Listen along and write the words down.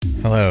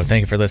Hello, thank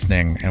you for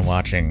listening and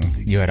watching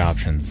You Had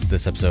Options.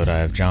 This episode I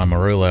have John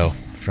Marullo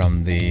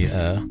from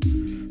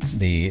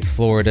the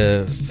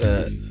Florida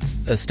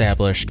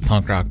established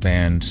punk rock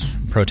band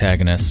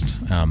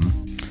Protagonist.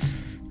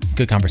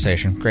 Good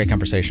conversation, great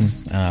conversation.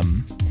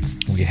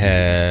 We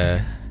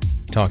had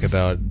talk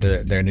about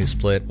their new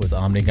split with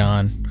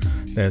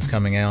Omnigone that is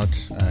coming out.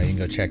 You can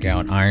go check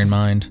out Iron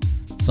Mind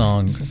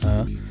song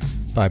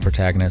by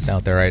Protagonist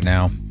out there right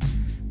now.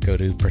 Go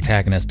to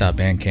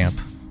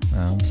protagonist.bandcamp.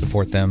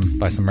 Support them,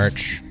 buy some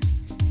merch,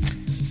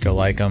 go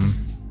like them.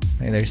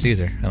 Hey, there's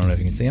Caesar. I don't know if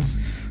you can see him.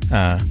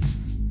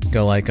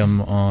 Go like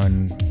them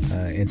on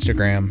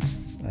Instagram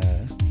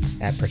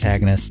at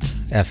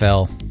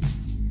ProtagonistFL.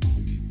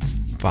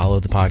 Follow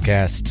the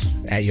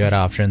podcast at You Had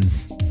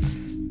Options.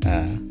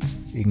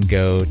 You can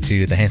go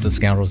to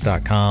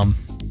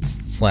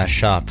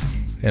thehandsomescoundrels.com/shop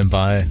and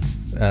buy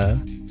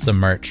some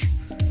merch.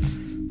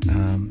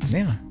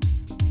 Yeah.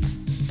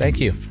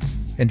 Thank you.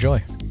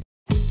 Enjoy.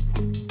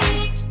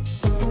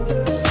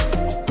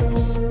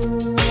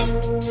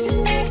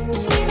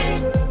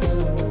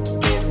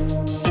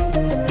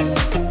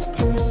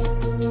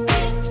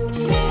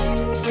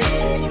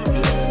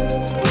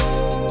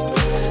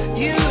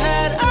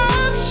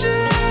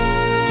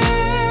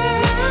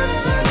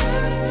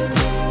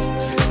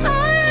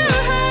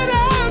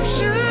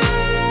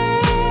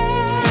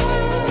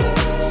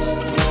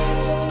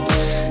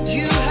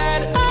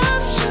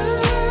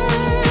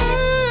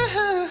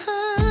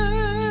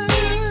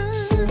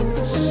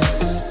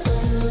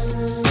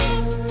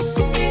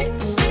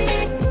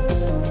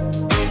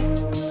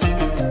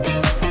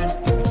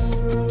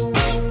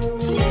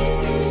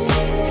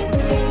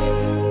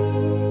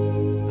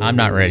 I'm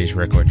not ready to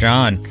record.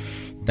 John,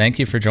 thank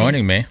you for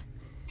joining me.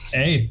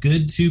 Hey,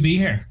 good to be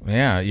here.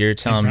 Yeah, you're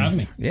telling Thanks for having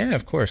me. Yeah,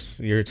 of course.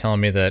 You're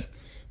telling me that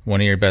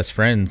one of your best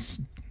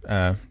friends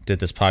did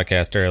this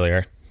podcast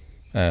earlier.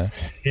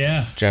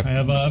 Yeah, Jeff, I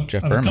have a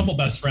Berman. couple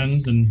best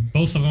friends, and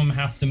both of them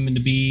happen to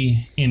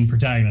be in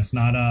Protagonist.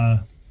 Not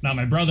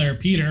my brother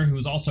Peter,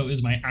 who also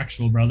is my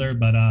actual brother,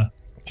 but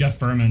Jeff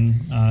Berman,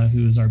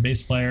 who is our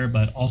bass player,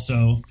 but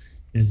also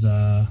is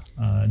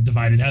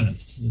Divided Heaven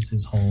is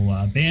his whole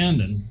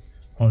band and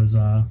his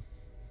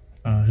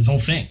whole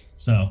thing.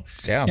 So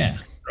yeah,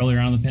 earlier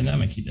on in the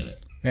pandemic, he did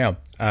it. Yeah,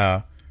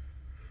 I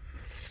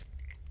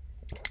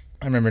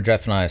remember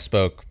Jeff and I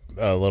spoke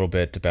a little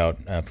bit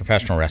about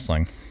professional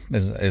wrestling.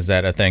 Is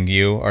that a thing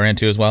you are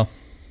into as well?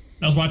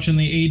 I was watching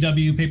the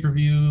AEW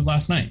pay-per-view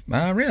last night.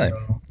 Really?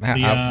 So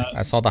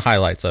I saw the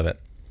highlights of it.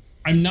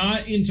 I'm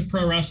not into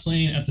pro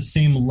wrestling at the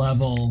same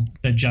level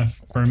that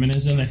Jeff Berman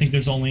is in. I think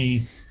there's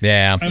only I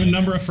have a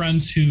number of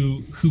friends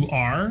who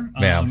are.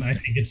 I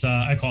think it's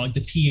I call it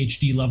the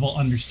PhD level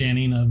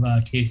understanding of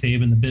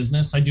kayfabe in the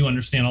business. I do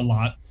understand a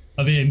lot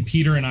of it. And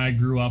Peter and I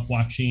grew up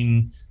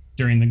watching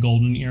during the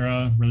golden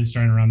era, really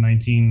starting around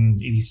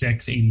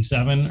 1986,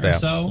 87 or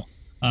so.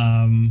 But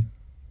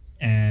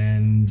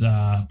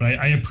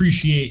I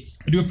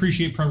do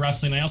appreciate pro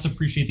wrestling. I also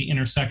appreciate the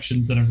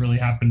intersections that have really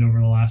happened over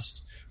the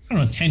last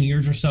 10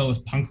 years or so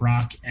with punk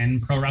rock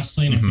and pro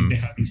wrestling. Mm-hmm. I think they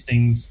have these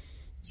things,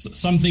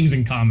 some things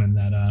in common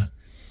that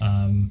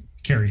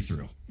carry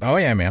through. Oh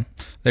yeah, man.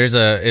 Is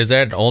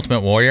that Ultimate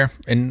Warrior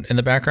in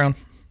the background?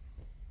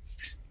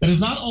 That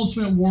is not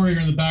Ultimate Warrior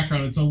in the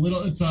background. It's a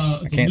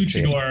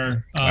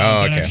luchador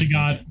that actually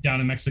got down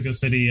in Mexico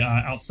City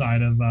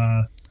outside of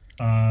the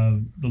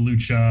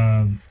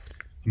lucha.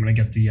 I'm gonna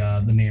get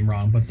the name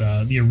wrong, but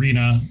the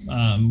arena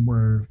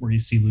where you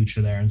see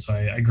lucha there, and so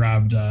I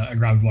grabbed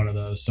one of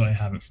those, so I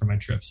have it for my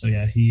trip. So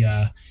yeah, he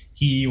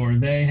or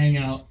they hang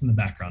out in the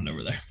background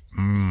over there.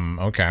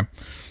 Okay.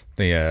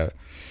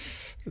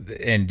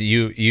 And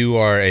you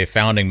are a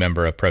founding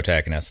member of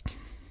Protagonist.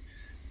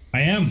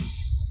 I am.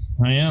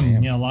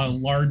 Yeah, a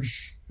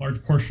large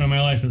portion of my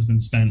life has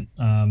been spent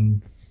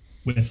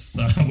with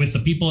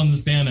the people in this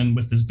band and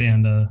with this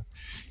band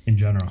in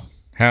general.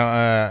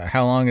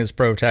 How long has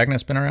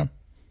Protagonist been around?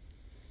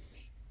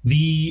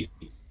 The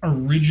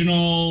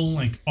original,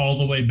 all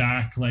the way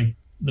back,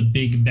 the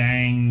Big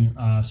Bang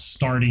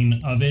starting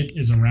of it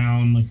is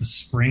around the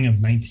spring of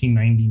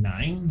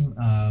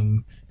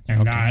 1999.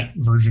 That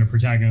version of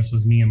Protagonist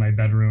was me in my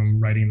bedroom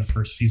writing the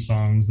first few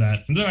songs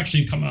that ended up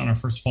actually coming on our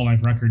first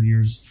full-length record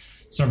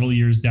several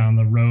years down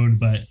the road,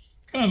 but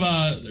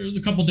there's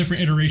a couple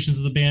different iterations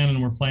of the band,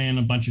 and we're playing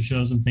a bunch of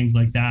shows and things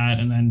like that.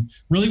 And then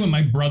really when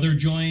my brother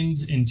joined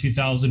in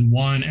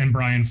 2001 and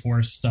Brian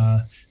Forst,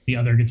 the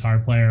other guitar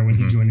player, when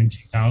he joined in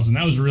 2000,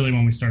 that was really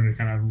when we started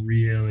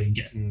really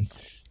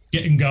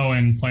getting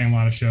going, playing a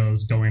lot of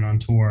shows, going on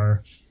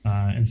tour,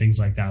 and things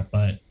like that.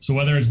 But so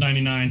whether it's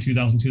 99,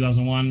 2000,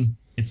 2001,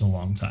 it's a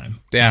long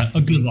time. Yeah.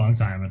 A good long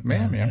time.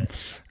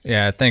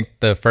 Yeah. I think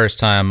the first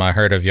time I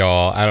heard of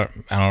y'all, I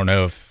don't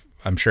know if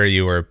I'm sure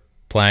you were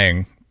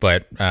playing,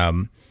 but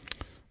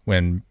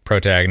when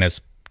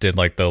Protagonist did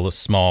the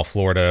small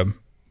Florida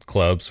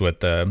clubs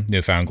with the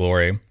Newfound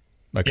Glory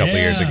a couple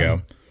years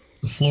ago.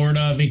 the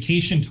Florida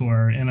vacation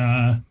tour in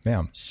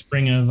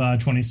spring of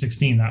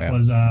 2016. That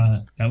was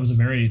a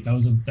very good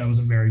time. That was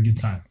a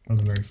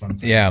very fun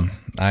time. Yeah,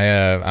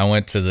 I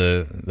went to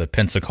the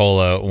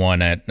Pensacola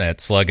one at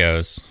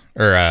Sluggo's,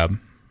 or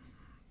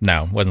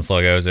no, it wasn't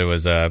Sluggo's. It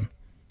was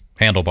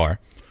Handlebar,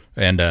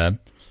 and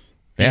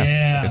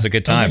it's a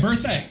good time. That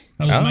was my birthday.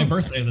 That was my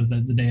birthday.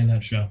 The day of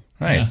that show.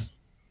 Nice.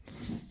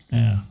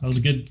 Yeah, that was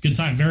a good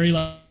time. Very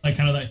like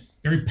kind of that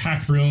very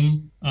packed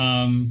room.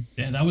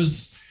 That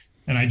was,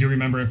 and I do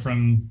remember it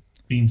from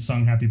being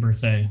sung "Happy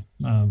Birthday"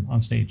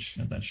 on stage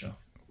at that show.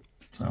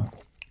 So,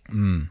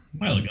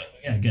 while ago,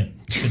 yeah, good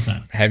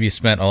time. Have you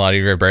spent a lot of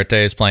your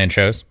birthdays playing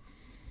shows?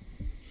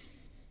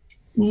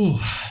 Ooh,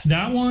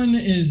 that one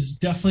is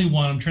definitely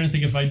one. I'm trying to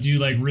think if I do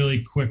like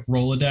really quick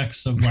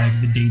Rolodex of like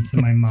the dates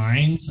in my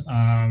mind.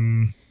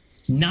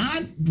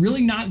 Not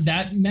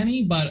that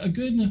many, but a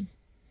good.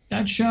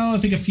 That show, I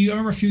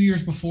remember a few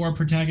years before,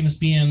 Protagonist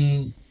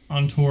being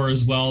on tour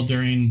as well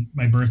during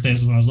my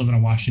birthdays when I was living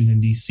in Washington,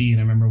 D.C.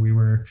 And I remember we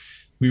were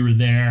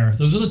there.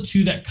 Those are the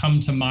two that come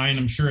to mind.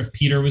 I'm sure if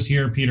Peter was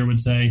here, Peter would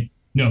say,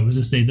 no, it was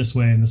this day this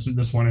way and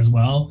this one as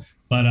well.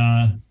 But,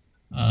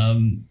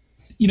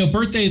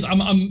 birthdays,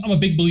 I'm a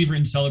big believer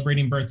in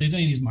celebrating birthdays.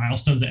 Any of these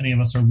milestones that any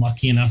of us are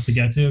lucky enough to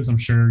get to, because I'm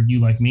sure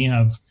you, like me,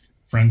 have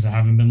friends that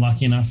haven't been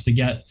lucky enough to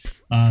get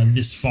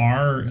this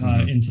far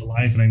into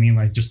life. And I mean,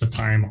 like just the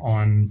time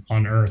on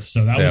Earth.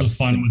 So that was a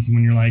fun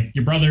when you're like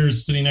your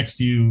brothers sitting next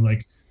to you,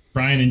 like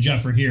Brian and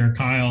Jeff are here,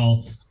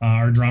 Kyle,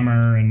 our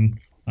drummer. And,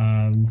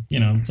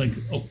 it's like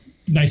a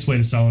nice way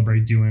to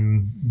celebrate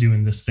doing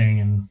this thing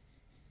and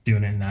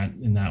doing it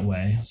in that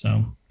way.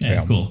 So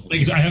cool.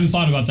 I haven't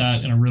thought about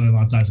that in a really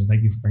long time. So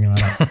thank you for bringing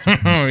that up. So,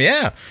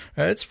 yeah.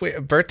 It's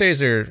weird.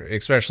 Birthdays are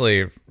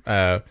especially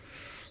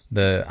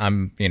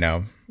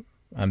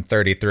I'm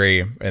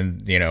 33,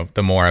 and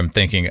the more I'm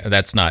thinking,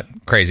 that's not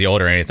crazy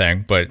old or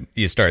anything, but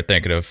you start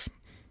thinking of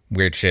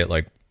weird shit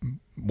like,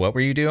 what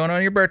were you doing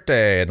on your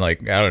birthday? And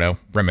like, I don't know,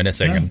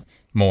 reminiscing and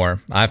more.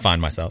 I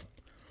find myself.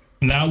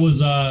 And that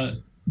was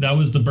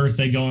the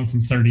birthday going from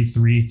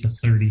 33 to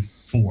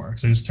 34.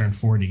 So I just turned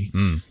 40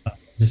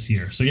 this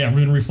year. So yeah, we've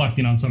been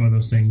reflecting on some of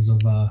those things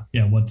of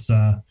what's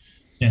the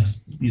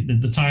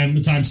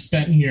time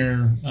spent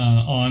here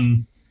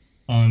on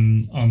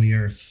the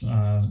earth,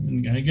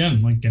 and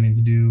again, like getting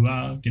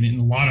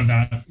a lot of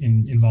that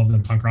involved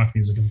in punk rock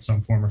music in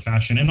some form or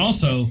fashion. And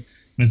also, and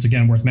it's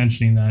again worth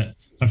mentioning that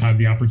I've had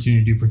the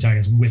opportunity to do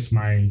Protagonist with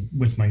my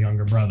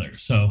younger brother.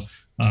 So,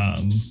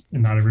 and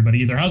not everybody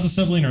either has a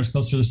sibling or is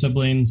close to the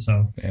sibling.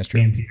 So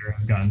me and Peter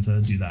have gotten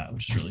to do that,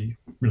 which is really,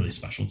 really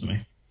special to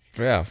me.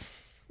 Yeah.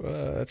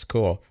 That's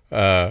cool.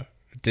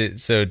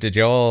 Did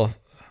y'all,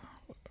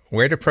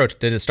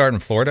 did it start in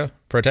Florida,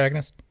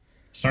 Protagonist?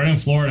 Started in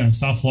Florida, in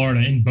South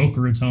Florida, in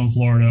Boca Raton,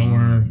 Florida,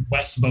 or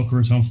West Boca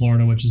Raton,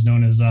 Florida, which is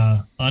known as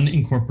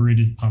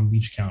unincorporated Palm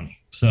Beach County.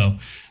 So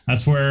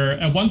that's where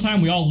at one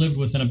time we all lived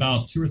within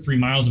about 2 or 3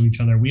 miles of each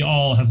other.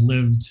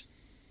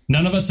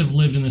 None of us have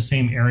lived in the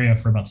same area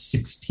for about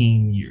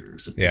 16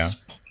 years.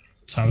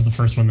 So I was the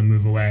first one to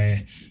move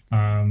away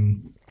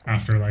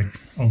after a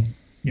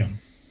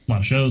lot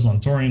of shows, a lot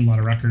of touring, a lot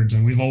of records.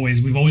 And we've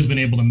always been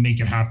able to make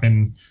it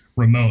happen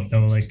remote,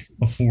 though, like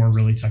before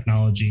really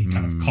technology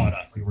kind of caught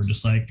up. We were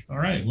just like, all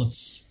right, it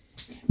was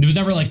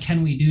never like,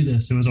 can we do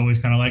this? It was always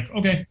kind of like,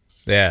 okay.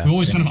 Yeah. We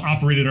always kind of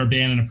operated our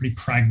band in a pretty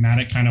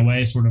pragmatic kind of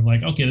way, sort of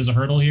like, okay, there's a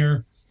hurdle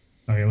here.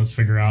 Okay, let's just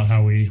figure out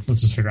how we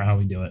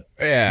do it.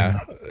 Yeah.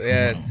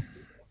 Yeah.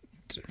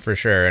 For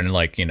sure. And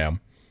like,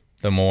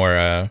 the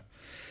more,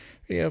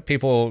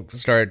 people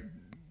start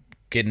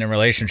getting in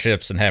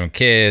relationships and having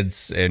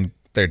kids and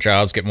their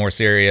jobs get more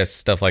serious,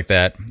 stuff like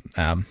that.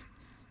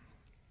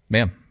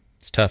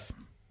 It's tough.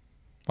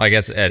 I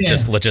guess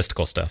just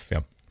logistical stuff.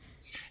 Yeah,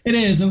 it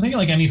is. And I think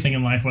like anything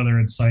in life, whether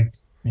it's like,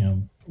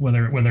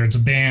 whether it's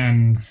a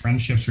band,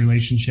 friendships,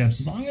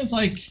 relationships, as long as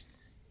like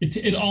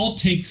it all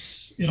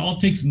takes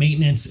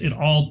maintenance. It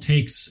all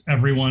takes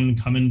everyone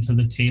coming to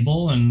the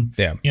table. And,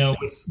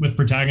 with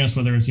Protagonist,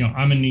 whether it's,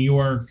 I'm in New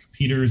York,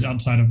 Peter's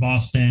outside of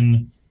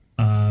Boston,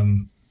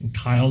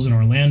 Kyle's in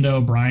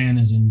Orlando, Brian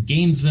is in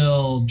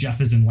Gainesville,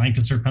 Jeff is in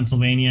Lancaster,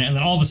 Pennsylvania. And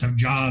then all of us have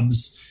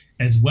jobs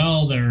as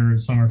well.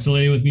 Some are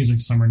affiliated with music,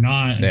 some are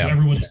not. And so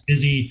everyone's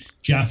busy.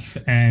 Jeff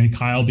and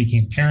Kyle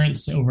became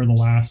parents over the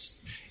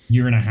last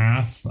year and a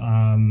half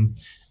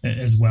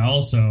as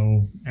well.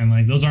 So, and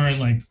like, those aren't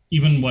like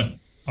even what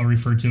I'll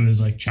refer to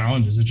as like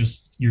challenges. It's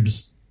just, you're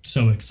just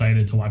so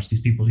excited to watch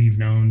these people who you've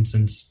known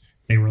since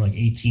they were like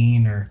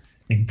 18, or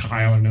I think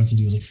Kyle I've known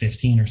since he was like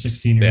 15 or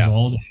 16 years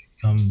old.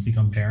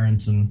 Become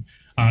parents, and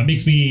it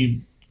makes me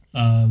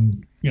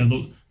there's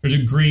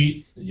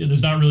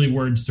not really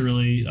words to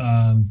really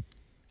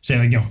say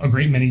like a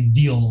great many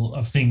deal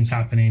of things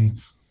happening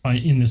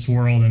in this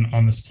world and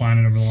on this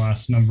planet over the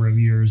last number of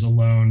years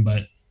alone,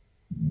 but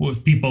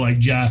with people like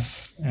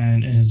Jeff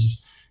and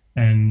his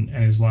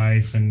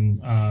wife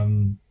and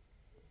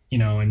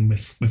and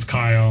with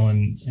Kyle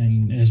and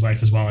his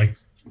wife as well, like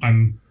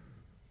I'm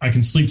I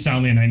can sleep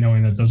soundly at night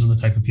knowing that those are the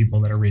type of people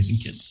that are raising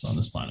kids on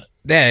this planet.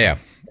 Yeah.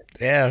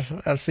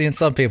 I've seen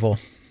some people.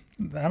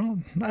 I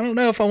don't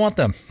know if I want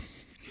them.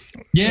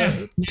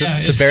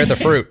 To bear the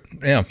fruit.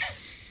 Yeah,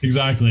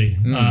 exactly.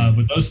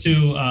 But those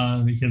two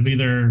have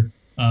either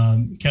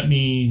kept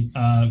me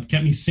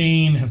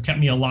sane, have kept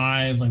me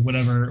alive, like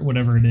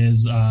whatever it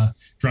is,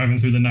 driving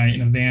through the night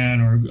in a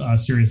van or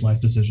serious life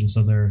decisions.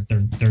 So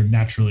they're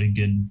naturally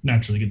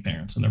good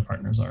parents, and their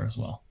partners are as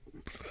well.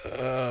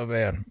 Oh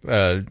man,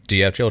 do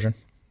you have children?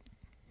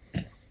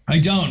 I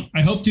don't.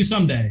 I hope to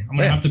someday. I'm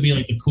gonna have to be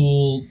like the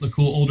cool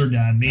older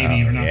dad,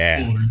 maybe, or not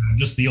the older dad,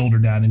 just the older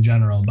dad in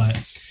general. But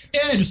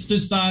yeah, it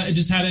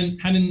just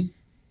hadn't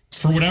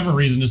for whatever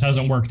reason just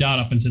hasn't worked out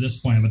up until this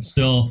point. But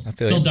still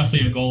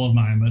definitely a goal of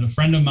mine. But a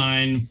friend of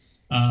mine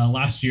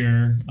last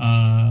year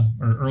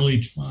or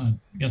early, I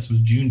guess it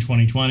was June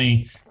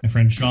 2020. My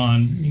friend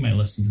Sean, you might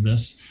listen to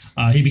this.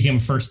 He became a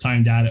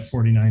first-time dad at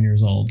 49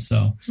 years old.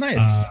 So nice.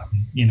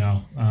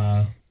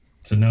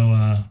 So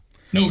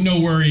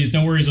no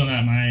worries on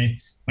that.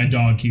 My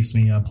dog keeps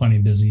me plenty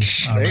busy.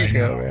 There you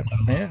go,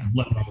 man.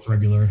 Let alone with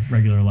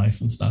regular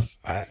life and stuff.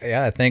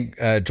 I think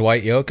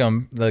Dwight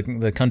Yoakam,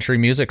 the country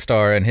music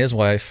star, and his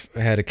wife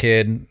had a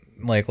kid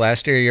like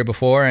last year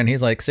before, and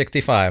he's like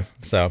 65.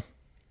 So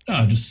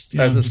that's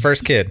his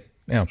first kid.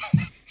 Yeah.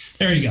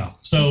 There you go.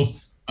 So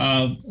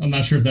I'm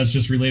not sure if that's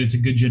just related to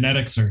good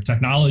genetics or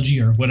technology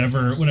or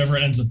whatever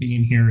it ends up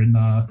being here in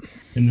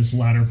this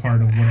latter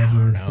part of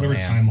whatever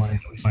timeline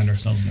that we find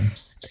ourselves in.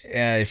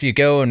 Yeah, if you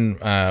go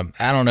and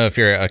I don't know if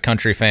you're a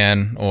country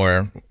fan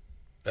or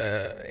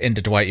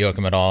into Dwight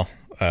Yoakam at all.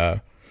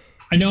 I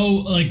know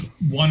like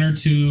one or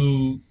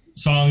two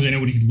songs. I know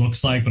what he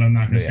looks like, but I'm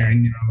not going to say I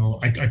know.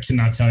 I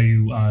cannot tell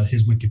you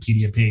his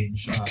Wikipedia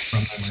page from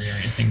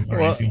memory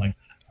or anything like that.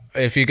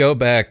 If you go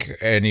back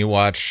and you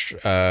watch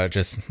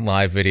just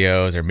live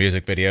videos or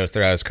music videos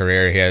throughout his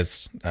career,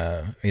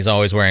 he's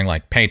always wearing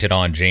like painted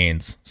on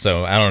jeans.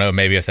 So I don't know,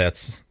 maybe if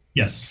that's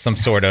some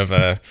sort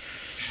of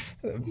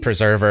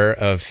preserver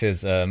of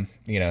his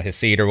his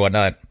seed or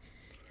whatnot.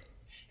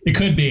 It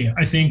could be.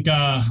 I think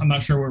I'm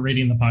not sure what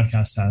rating the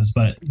podcast has,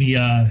 but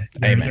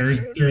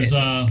there's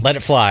let it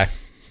fly.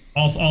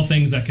 All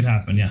things that could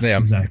happen. Yes,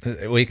 exactly.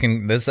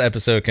 This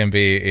episode can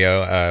be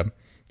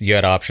you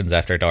had options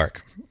after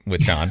dark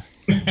with John.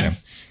 Yeah.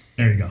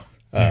 There you go.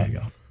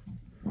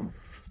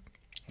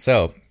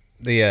 So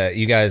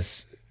you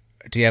guys,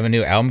 do you have a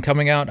new album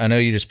coming out? I know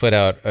you just put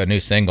out a new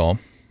single,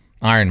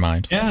 Iron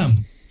Mind.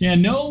 Yeah,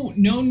 no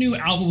new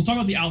album. We'll talk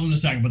about the album in a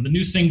second, but the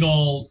new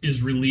single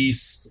is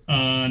released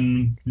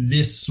on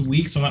this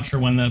week, so I'm not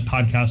sure when the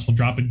podcast will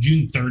drop, but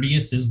June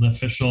 30th is the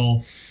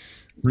official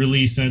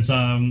release, and it's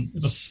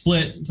a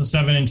split. It's a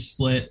 7-inch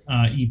split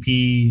EP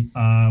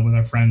with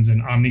our friends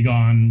in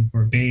Omnigone,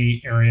 or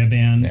Bay Area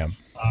band. Yeah.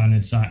 And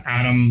it's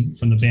Adam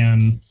from the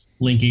band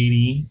Link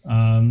 80,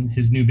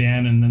 his new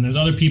band, and then there's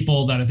other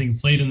people that I think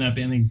played in that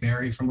band. I think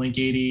Barry from Link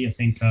 80. I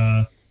think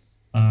a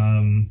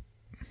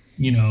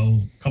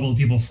couple of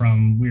people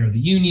from We Are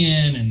the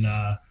Union, and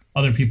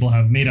other people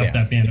have made up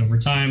that band over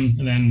time.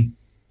 And then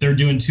they're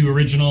doing 2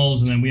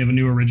 originals, and then we have a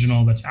new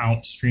original that's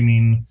out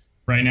streaming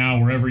right now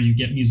wherever you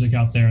get music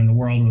out there in the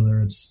world,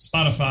 whether it's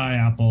Spotify,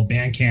 Apple,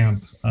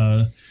 Bandcamp,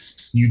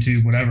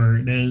 YouTube, whatever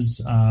it is.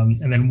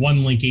 And then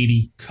one Link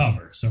 80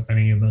 cover. So if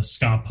any of the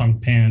ska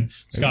punk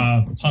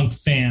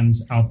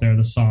fans out there,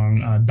 the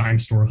song Dime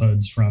Store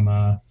Hoods from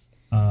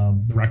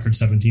the record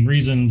 17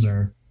 Reasons,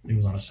 or it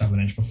was on a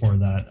 7-inch before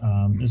that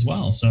as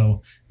well.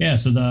 So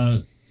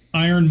the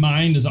Iron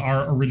Mind is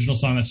our original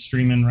song that's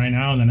streaming right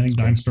now. And then I think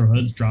Dime Store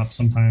Hoods dropped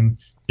sometime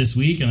this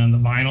week. And then the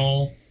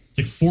vinyl, it's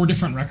like 4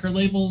 different record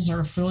labels are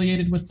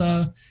affiliated with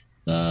the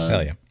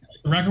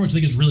record, which I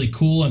think is really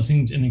cool. And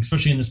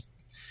especially in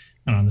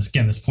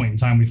this point in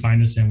time we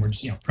find us in, we're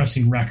just,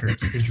 pressing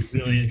records is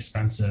really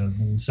expensive.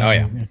 And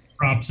so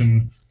props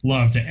and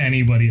love to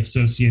anybody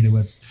associated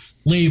with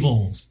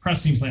labels,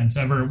 pressing plants,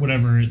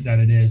 whatever that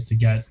it is, to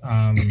get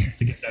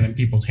that in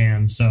people's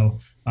hands. So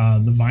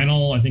the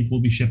vinyl, I think,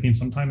 will be shipping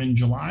sometime in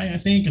July, I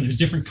think. And there's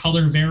different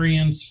color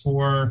variants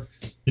for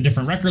the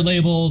different record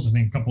labels. I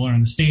think a couple are in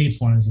the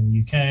States, one is in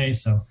the UK.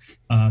 So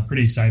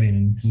pretty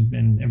exciting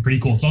and pretty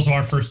cool. It's also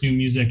our first new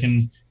music.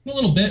 And in a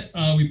little bit,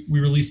 we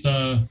released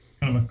a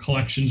kind of a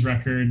collections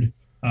record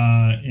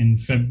in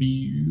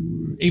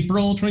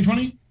April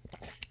 2020.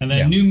 And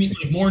then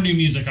more new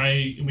music.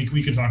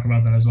 We could talk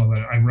about that as well. But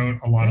I wrote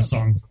a lot of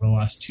songs over the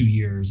last 2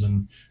 years,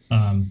 and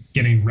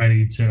getting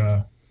ready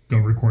to go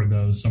record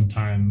those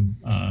sometime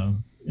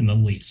in the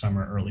late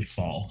summer, early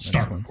fall.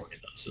 Start recording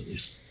those at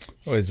least.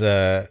 Was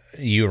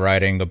you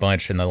writing a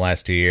bunch in the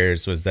last 2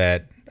 years? Was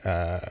that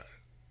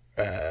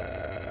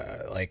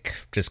like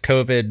just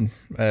COVID,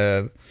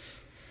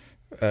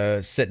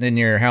 sitting in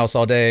your house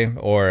all day,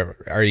 or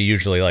are you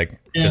usually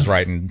just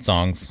writing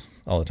songs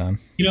all the time?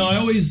 I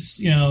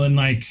always, and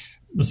like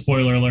the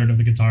spoiler alert of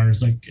the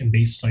guitars, and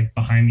bass,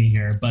 behind me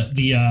here, but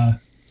the,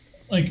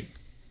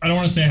 I don't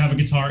want to say I have a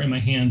guitar in my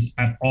hands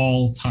at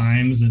all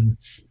times, and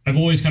I've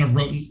always kind of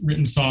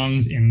written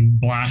songs in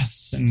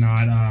blasts and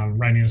not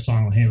writing a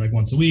song, hey, like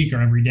once a week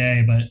or every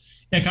day. But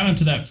yeah, kind of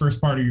to that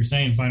first part of your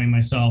saying, finding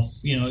myself,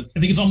 I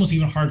think it's almost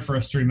even hard for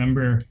us to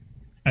remember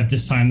at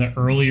this time the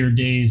earlier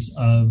days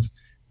of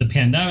the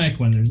pandemic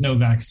when there's no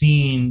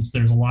vaccines.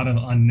 There's a lot of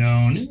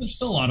unknown, and there's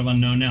still a lot of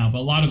unknown now, but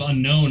a lot of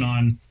unknown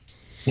on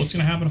what's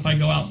going to happen if I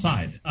go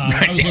outside.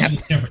 I was living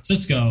in San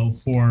Francisco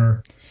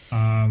for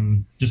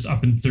just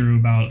up and through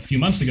about a few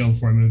months ago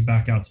before I moved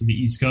back out to the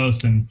East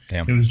Coast. And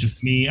it was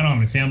just me. I don't have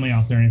my family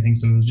out there or anything.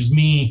 So it was just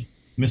me,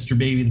 Mr.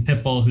 Baby, the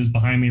pit bull, who's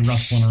behind me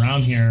rustling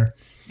around here.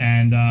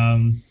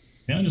 And,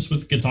 just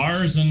with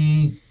guitars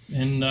and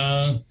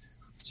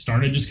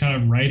started just kind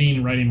of writing.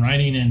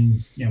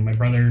 And, my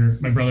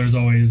brother's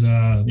always,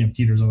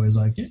 Peter's always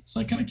like, it's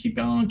like, kind of keep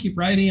going, keep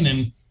writing.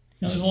 And,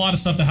 there's a lot of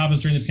stuff that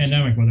happens during the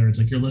pandemic, whether it's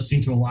like you're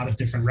listening to a lot of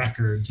different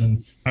records,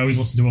 and I always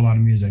listen to a lot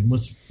of music,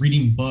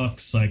 reading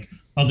books, like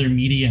other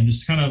media, and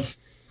just kind of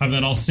have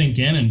that all sink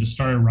in, and just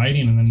started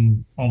writing. And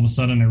then all of a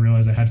sudden I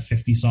realized I had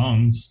 50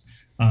 songs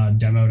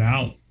demoed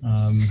out.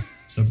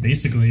 So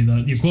basically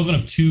the equivalent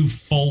of two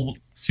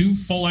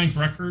full-length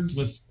records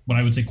with what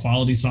I would say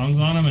quality songs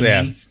on them. And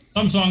then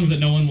some songs that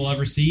no one will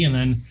ever see. And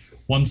then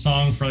one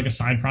song for like a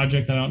side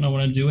project that I don't know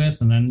what to do with.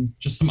 And then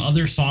just some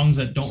other songs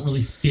that don't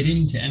really fit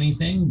into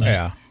anything.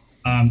 But,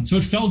 so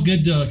it felt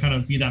good to kind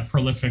of be that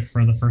prolific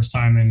for the first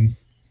time. And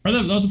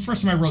that was the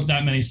first time I wrote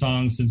that many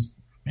songs since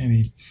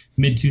maybe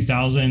mid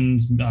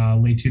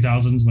 2000s, late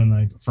 2000s,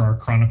 when for our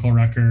Chronicle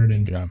record,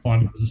 and a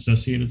lot of those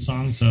associated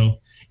songs. So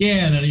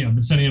and then,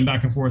 been sending them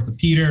back and forth to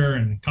Peter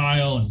and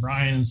Kyle and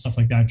Brian and stuff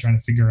like that, trying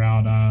to figure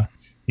out,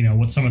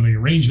 what some of the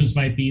arrangements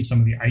might be, some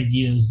of the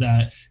ideas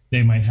that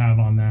they might have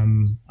on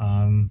them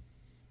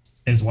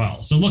as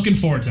well. So looking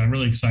forward to it. I'm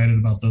really excited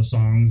about those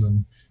songs.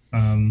 And,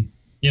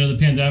 the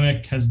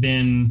pandemic has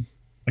been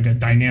like a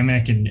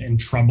dynamic and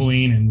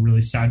troubling and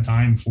really sad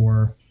time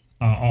for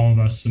all of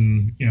us.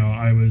 And,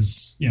 I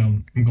was,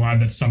 I'm glad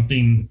that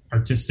something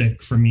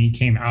artistic for me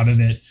came out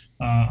of it,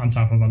 on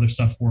top of other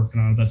stuff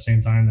working on at that same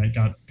time,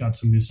 that got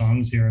some new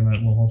songs here, and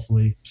that will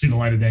hopefully see the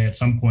light of day at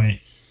some point.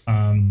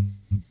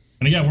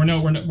 And again, we're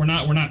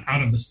not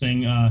out of this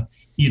thing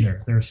either.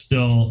 There's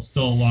still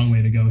a long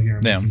way to go here,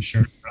 making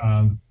sure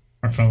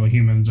our fellow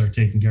humans are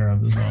taken care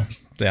of as well.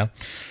 Yeah,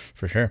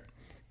 for sure.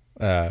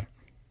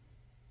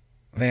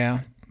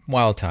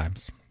 Wild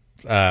times.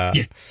 But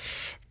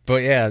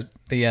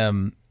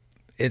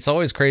it's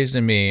always crazy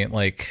to me.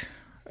 Like,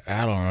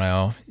 I don't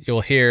know,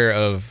 you'll hear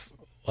of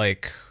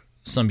like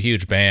some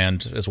huge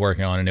band is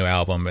working on a new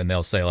album, and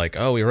they'll say like,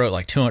 oh, we wrote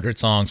like 200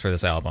 songs for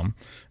this album,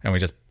 and we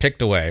just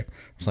picked away.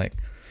 It's like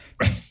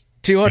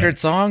 200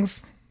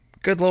 songs.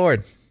 Good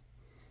Lord.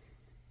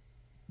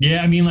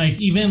 Yeah. I mean, like,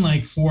 even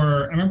like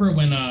I remember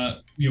when,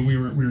 we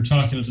were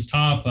talking at the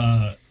top,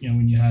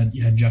 when you had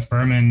Jeff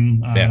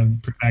Berman,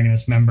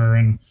 Protagonist member,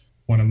 and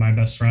one of my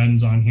best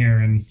friends on here.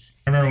 And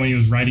I remember when he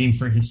was writing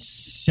for his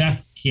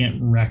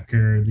second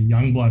record, the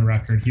Youngblood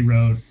record, he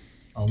wrote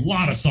a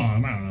lot of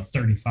songs, I don't know,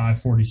 35,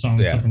 40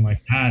 songs, something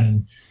like that.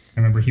 And I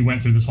remember he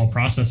went through this whole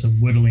process of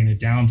whittling it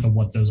down to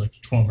what those like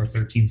 12 or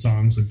 13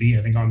 songs would be.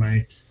 I think on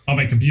my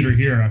computer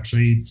here,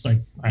 actually, like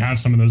I have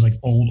some of those like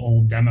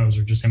old demos,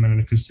 or just him and an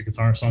acoustic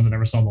guitar songs that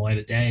never saw the light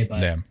of day.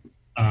 But,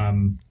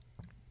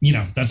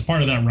 that's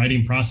part of that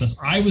writing process.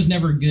 I was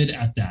never good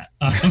at that.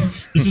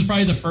 This is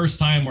probably the first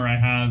time where I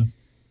have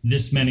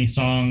this many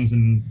songs,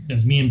 and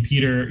as me and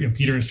Peter,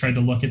 Peter has tried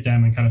to look at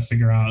them and kind of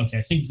figure out, okay,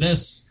 I think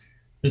this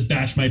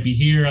batch might be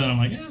here, and I'm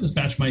like, this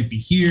batch might be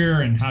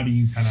here, and how do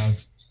you kind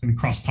of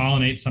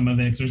cross-pollinate some of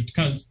it? There's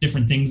kind of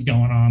different things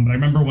going on. But I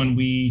remember when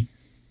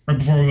right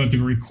before we went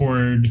to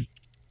record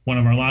one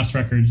of our last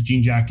records,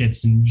 Jean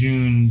Jackets, in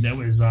June, that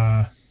was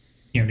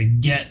to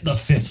get the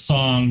fifth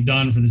song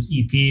done for this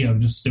EP, it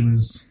was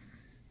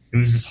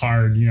just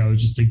hard,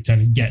 just to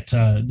kind of get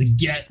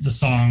the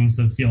songs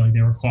to feel like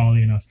they were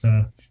quality enough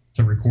to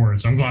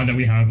record. So I'm glad that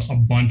we have a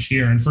bunch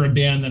here. And for a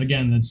band that,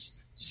 again,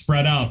 that's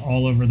spread out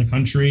all over the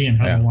country and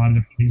has a lot of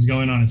different things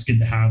going on, it's good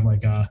to have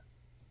like a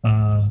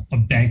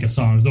bank of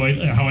songs. Though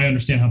how I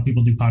understand how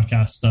people do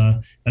podcasts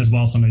as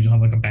well, sometimes you'll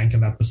have like a bank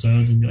of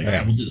episodes and be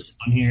like, we'll do this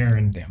one here.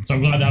 And so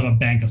I'm glad to have a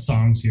bank of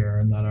songs here,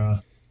 and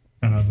that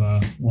kind of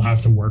we'll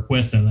have to work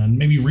with, and then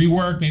maybe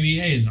rework. Maybe,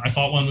 hey, I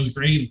thought one was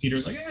great, and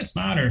Peter's like, it's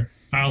not, or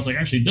Kyle's like,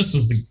 actually,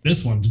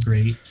 this one's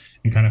great,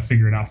 and kind of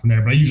figure it out from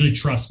there. But I usually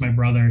trust my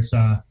brother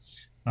to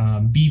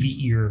be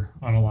the ear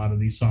on a lot of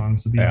these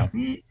songs, to be like,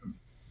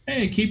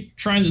 hey, keep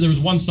trying. There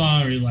was one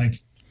song where like,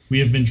 we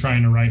have been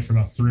trying to write for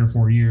about 3 or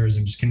 4 years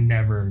and just can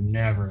never,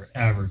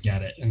 ever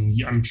get it. And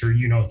I'm sure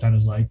what that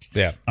is like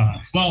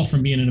as well,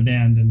 from being in a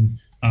band. And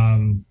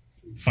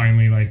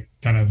finally, like,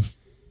 kind of,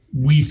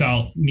 we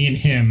felt, me and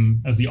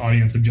him, as the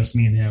audience of just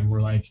me and him,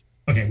 were like,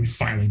 okay, we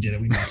finally did it.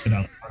 We knocked it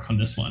out of the park on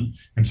this one.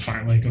 And it's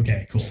finally like,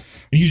 okay, cool.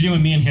 And usually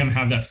when me and him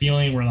have that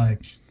feeling, we're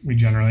like, we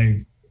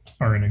generally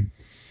are in a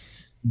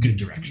good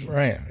direction.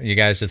 Right. You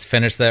guys just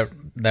finish that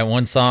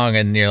one song,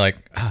 and you're like,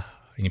 and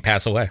you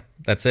pass away.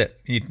 That's it.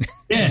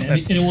 Yeah, and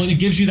it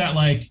gives you that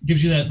like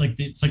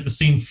it's like the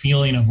same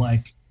feeling of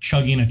like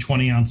chugging a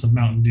 20 ounce of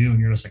Mountain Dew, and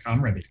you're just like,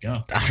 I'm ready to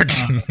go.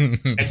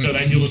 And so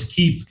then you'll just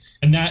keep,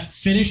 and that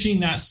finishing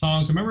that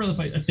song. So remember, if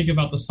I think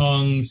about the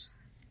songs,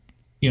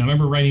 I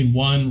remember writing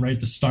one right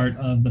at the start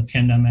of the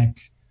pandemic,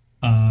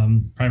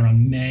 probably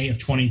around May of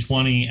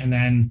 2020, and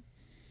then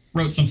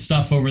wrote some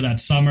stuff over that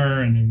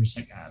summer, and it was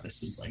like,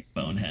 this is like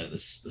bonehead.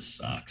 This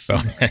sucks.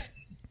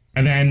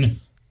 And then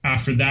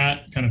after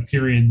that kind of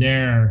period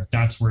there,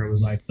 that's where it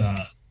was like the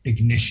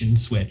ignition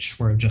switch,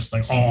 where just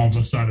like all of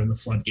a sudden the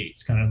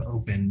floodgates kind of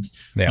opened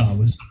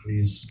with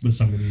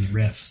some of these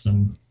riffs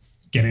and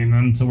getting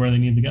them to where they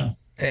need to go.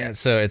 Yeah,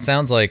 so it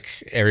sounds like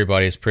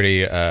everybody's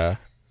pretty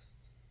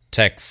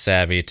tech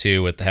savvy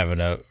too,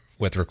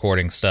 with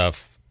recording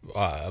stuff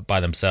by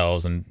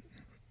themselves and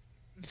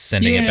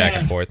sending it back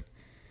and forth.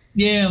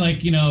 Yeah,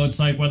 like it's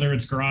like whether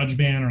it's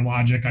GarageBand or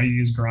Logic, I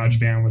use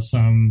GarageBand with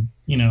some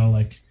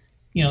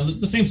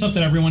the same stuff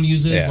that everyone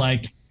uses,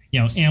 like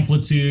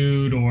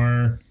Amplitude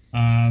or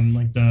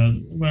like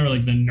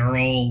the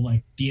neural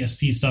like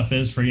DSP stuff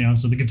is for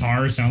so the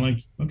guitars sound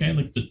like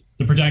like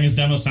the Protagonist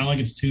demo sound like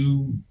it's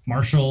two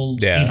Marshall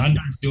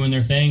 800s doing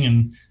their thing,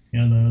 and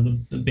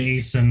the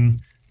bass, and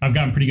I've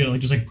gotten pretty good at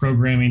like just like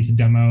programming to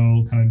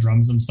demo kind of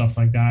drums and stuff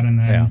like that, and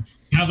then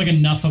you have like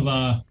enough of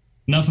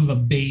a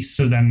bass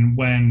so then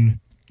when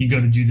you go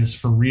to do this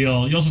for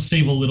real, you also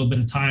save a little bit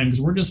of time,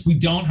 because we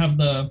don't have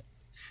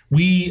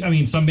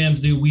some bands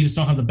do, we just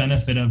don't have the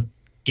benefit of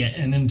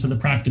getting into the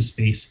practice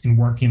space and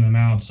working them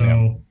out.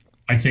 So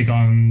I take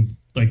on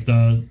like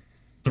the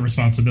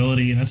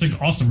responsibility, and it's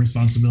like awesome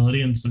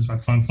responsibility, and it's just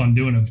fun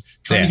doing, of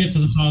trying to get to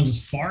the songs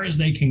as far as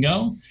they can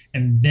go,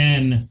 and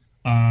then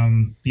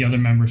the other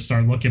members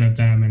start looking at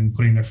them and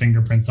putting their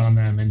fingerprints on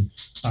them, and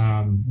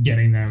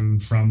getting them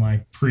from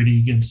like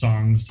pretty good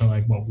songs to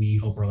like what we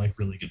hope are like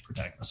really good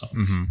Protagonist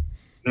songs. Mm-hmm.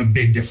 A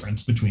big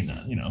difference between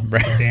that,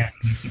 right. The band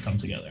needs to come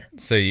together.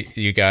 So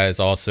you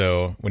guys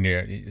also,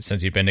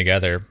 since you've been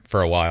together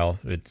for a while,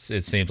 it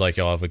seems like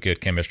y'all have a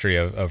good chemistry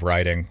of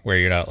writing, where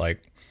you're not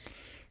like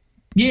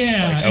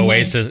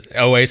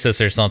Oasis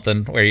or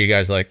something, where you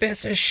guys are like,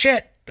 this is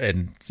shit,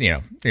 and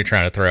you're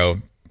trying to throw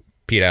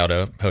Pete out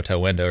a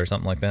hotel window or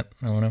something like that.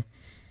 I don't know.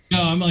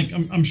 No,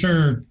 I'm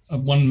sure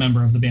one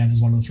member of the band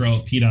has wanted to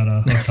throw Pete out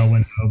a hotel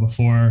window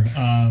before.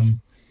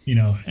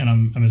 And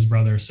I'm his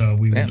brother, so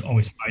we would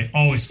always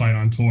fight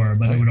on tour.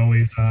 But it would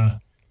always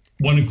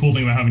one cool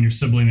thing about having your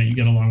sibling that you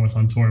get along with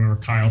on tour. I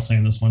remember Kyle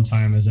saying this one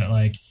time, is that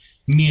like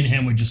me and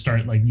him would just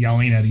start like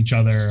yelling at each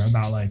other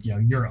about like,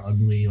 you're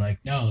ugly, like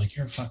no, like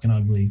you're fucking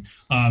ugly,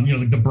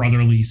 like the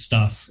brotherly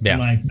stuff.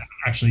 And like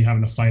actually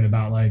having to fight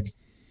about like,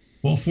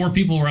 well, 4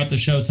 people were at the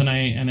show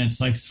tonight and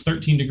it's like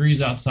 13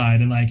 degrees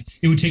outside, and like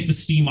it would take the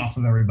steam off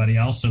of everybody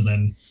else. So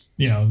then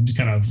just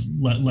kind of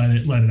let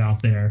it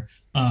out there.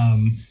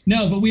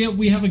 No, but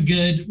we have a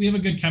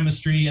good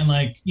chemistry, and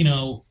like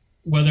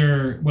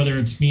whether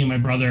it's me and my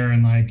brother,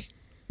 and like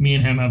me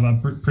and him have a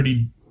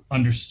pretty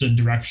understood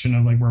direction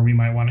of like where we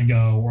might want to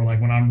go, or like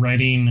when I'm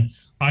writing,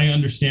 I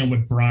understand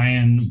what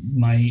Brian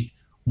might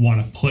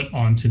want to put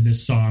onto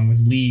this song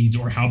with leads,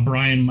 or how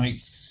Brian might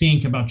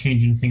think about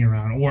changing the thing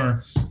around,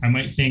 or I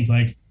might think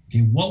like,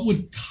 okay, what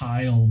would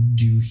Kyle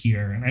do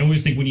here? And I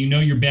always think when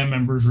your band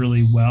members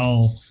really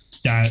well,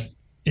 that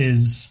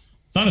is,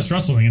 it's not a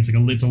stressful thing. It's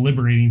a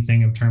liberating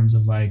thing in terms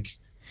of like,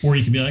 or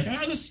you can be like,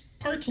 this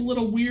part's a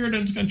little weird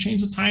and it's going to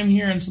change the time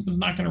here and something's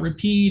not going to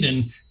repeat.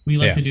 And we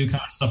like to do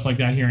kind of stuff like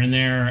that here and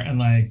there. And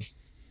like,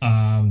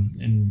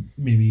 and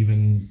maybe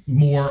even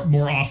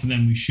more often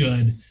than we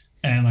should.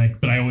 And like,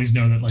 but I always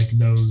know that like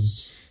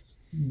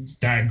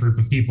that group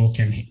of people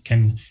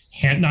can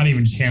not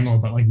even just handle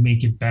it, but like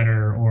make it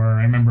better. Or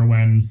I remember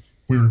when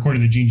we were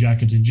recording the Jean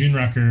Jackets in June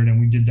record,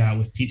 and we did that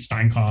with Pete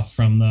Steinkopf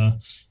from the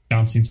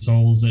Bouncing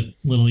Souls at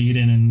Little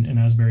Eden in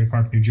Asbury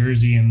Park, New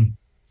Jersey. And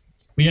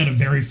we had a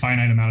very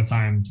finite amount of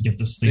time to get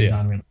this thing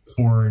done. We had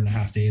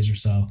 4.5 days or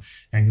so,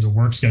 and because of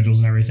work schedules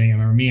and everything. I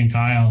remember me and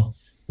Kyle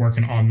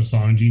working on the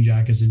song Jean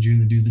Jackets in June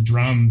to do the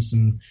drums,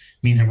 and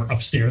me and him were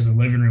upstairs in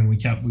the living room. We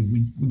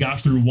got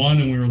through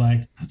one, and we were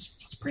like,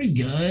 that's pretty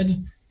good.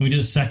 And we did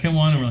a second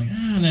one, and we're like,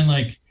 and then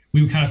like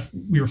we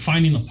were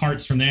finding the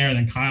parts from there. And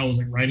then Kyle was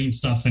like writing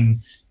stuff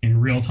in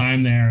real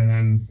time there, and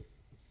then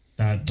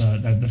that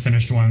the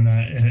finished one,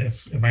 that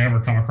if I ever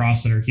come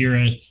across it or hear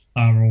it,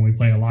 or when we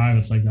play it live,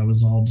 it's like that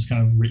was all just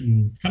kind of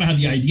written, kind of had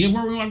the idea of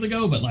where we wanted to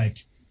go, but like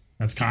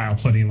that's Kyle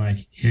putting like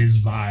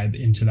his vibe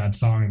into that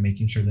song and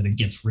making sure that it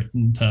gets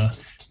written to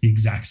the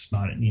exact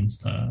spot it needs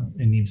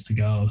to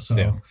go.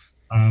 So,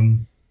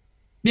 and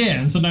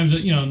sometimes,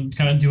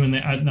 kind of doing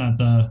that,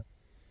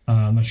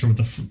 I'm not sure what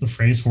the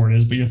phrase for it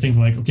is, but you're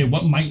thinking like, okay,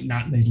 what might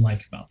not they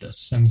like about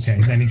this? And okay,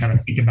 then you kind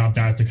of think about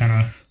that to kind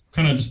of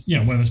just,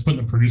 whether it's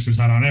putting the producer's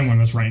hat on and when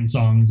it's writing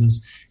songs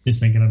is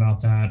thinking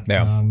about that.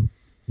 Yeah.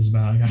 Is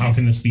about like, how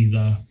can this be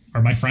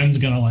are my friends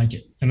going to like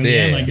it? And in the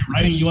end, like you're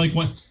writing, you like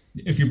what,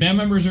 if your band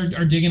members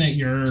are digging it,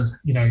 you're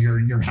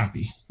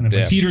happy. And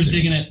if Peter's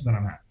digging it, then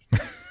I'm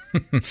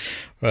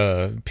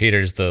happy.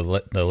 Peter's the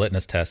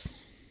litmus test.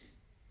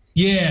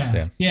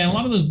 Yeah. A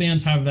lot of those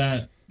bands have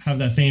that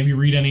thing. If you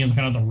read any of the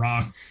kind of the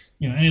rock,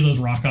 any of those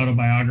rock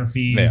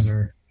autobiographies,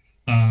 or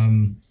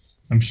I'm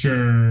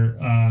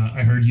sure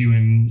I heard you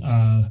and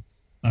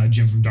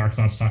Jim from Dark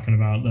Thoughts talking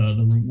about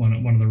the one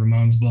of the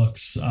Ramones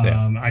books.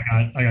 I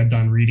got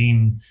done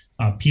reading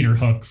Peter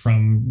Hook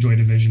from Joy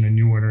Division and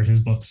New Order, his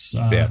books.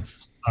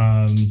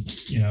 Over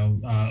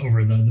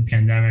the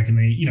pandemic, and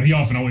he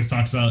often always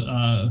talks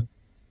about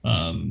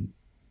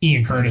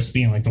Ian Curtis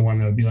being like the one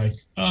that would be like,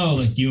 oh,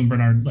 like you and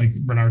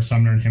Bernard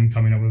Sumner and him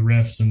coming up with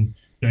riffs, and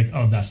be like,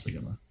 oh, that's the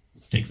good one.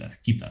 Take that,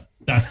 keep that.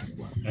 That's the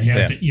good one. He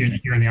has the ear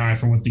in the eye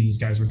for what these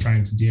guys were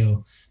trying to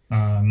do.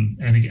 And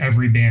I think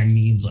every band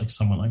needs like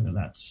someone like that.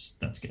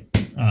 That's good.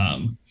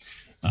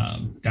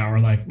 That were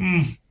like,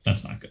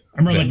 that's not good. I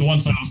remember like the one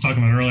song I was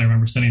talking about earlier. I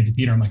remember sending it to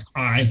Peter. I'm like,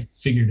 I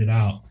figured it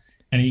out,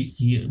 and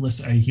he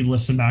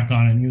listened back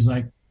on it, and he was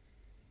like,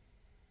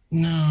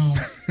 no,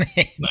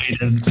 you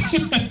didn't.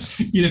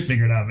 You didn't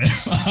figure it out, man.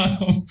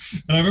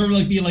 And I remember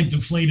like being like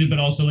deflated, but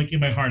also like in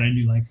my heart, I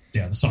knew like,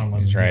 the song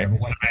wasn't there.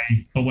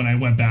 But when I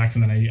went back,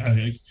 and then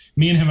I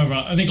me and him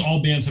I think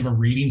all bands have a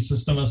rating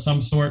system of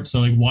some sort. So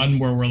like one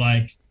where we're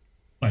like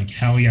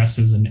Hell Yes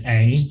is an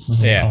A.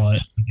 Call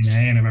it an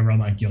A. And I remember I'm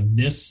like, yo,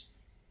 this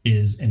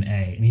is an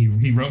A. And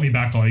he wrote me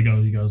back all he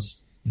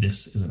goes,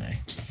 this is an A.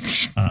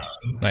 Nice.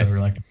 So we're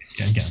like,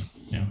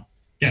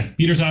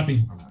 Peter's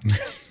happy.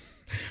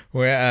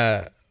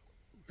 Where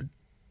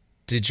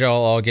did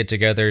y'all all get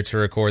together to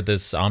record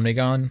this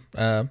Omnigone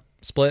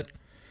split?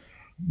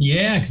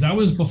 Yeah, because that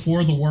was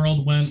before the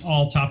world went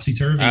all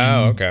topsy-turvy.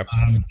 Oh, okay.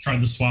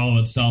 Tried to swallow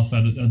itself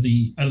out of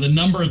the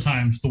number of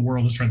times the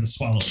world has tried to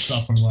swallow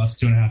itself over the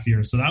last 2.5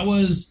 years. So that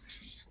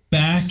was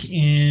back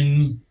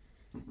in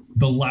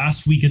the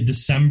last week of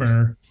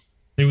December.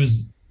 It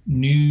was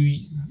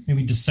maybe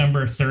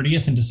December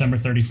 30th and December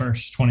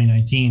 31st,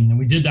 2019. And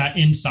we did that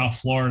in South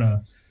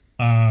Florida.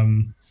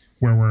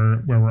 Where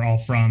we're all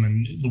from,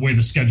 and the way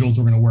the schedules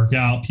were going to work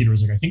out, Peter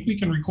was like, I think we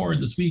can record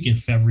this week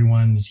if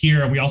everyone is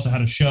here. We also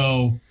had a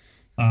show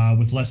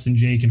with Less Than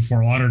Jake in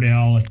Fort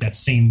Lauderdale like that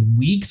same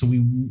week, so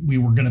we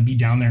were going to be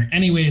down there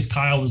anyways.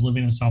 Kyle was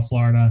living in South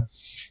Florida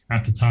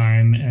at the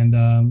time, and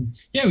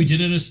we did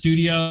it at a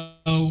studio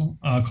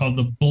called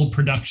the Bull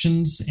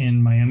Productions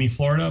in Miami,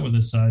 Florida, with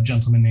this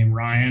gentleman named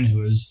Ryan,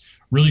 who was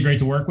really great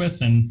to work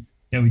with. And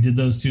we did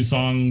those 2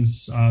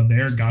 songs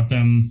there, got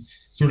them,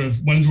 sort of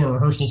went into a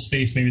rehearsal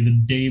space maybe the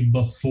day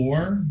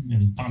before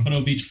in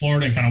Pompano Beach,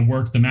 Florida, and kind of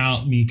worked them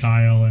out, me,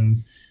 Kyle,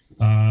 and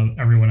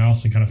everyone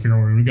else, and kind of figure out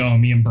where we would go.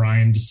 And me and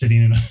Brian just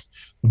sitting in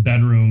a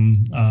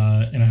bedroom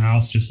in a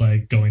house, just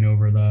like going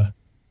over the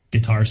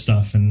guitar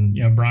stuff. And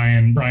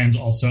Brian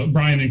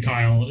and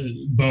Kyle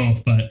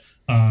both, but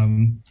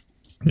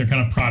they're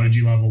kind of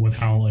prodigy level with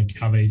how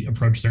they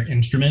approach their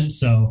instrument.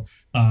 So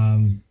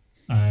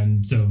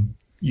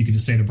you could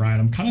just say to Brian,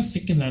 I'm kind of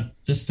thinking that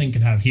this thing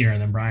could have here.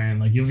 And then Brian,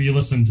 like if you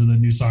listen to the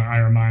new song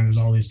Iron Mind, there's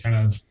all these kind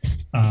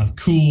of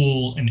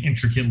cool and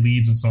intricate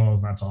leads and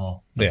solos, and that's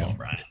all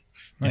Brian.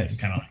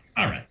 Nice. Kind of like,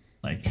 all right,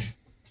 like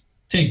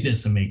take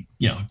this and make,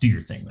 do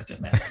your thing with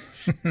it, man.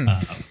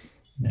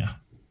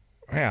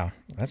 Yeah,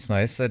 that's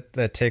nice.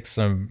 That takes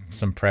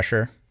some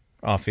pressure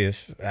off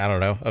of, I don't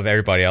know, of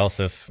everybody else.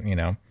 If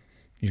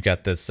you've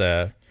got this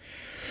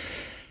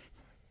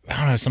I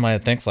don't know, somebody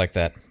that thinks like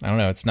that. I don't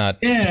know. It's not.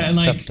 Yeah, and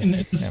it's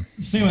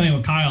the same thing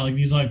with Kyle. Like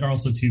these are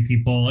also 2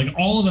 people. Like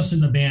all of us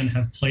in the band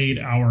have played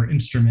our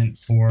instrument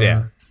for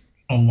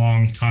a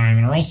long time,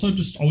 and are also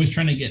just always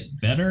trying to get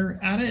better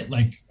at it.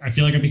 Like I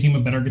feel like I became a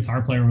better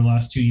guitar player over the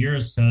last 2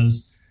 years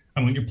because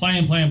when you're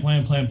playing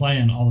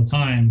all the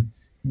time,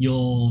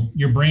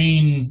 your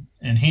brain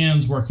and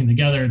hands working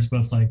together. It's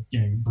both like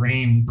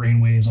brain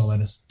waves, all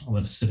that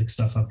acidic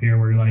stuff up here,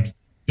 where you're like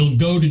you'll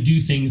go to do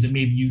things that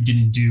maybe you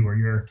didn't do, or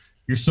you're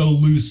so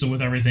loose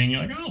with everything.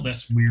 You're like, oh,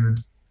 that's weird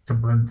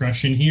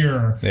progression here.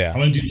 Or I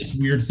want to do this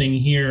weird thing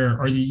here.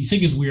 Or you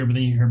think it's weird, but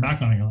then you hear back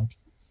on it, you're like,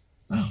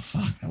 oh,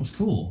 fuck, that was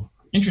cool.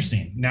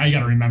 Interesting. Now you got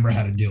to remember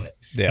how to do it.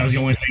 Yeah. That was the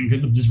only thing,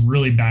 this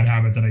really bad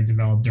habit that I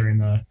developed during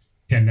the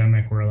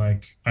pandemic, where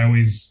like I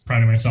always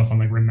prided myself on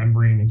like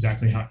remembering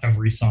exactly how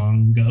every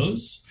song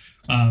goes.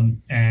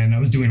 And I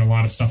was doing a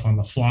lot of stuff on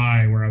the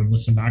fly where I would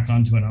listen back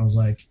onto it. And I was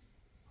like,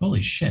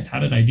 holy shit, how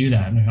did I do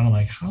that? And I'm kind of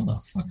like, how the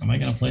fuck am I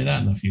going to play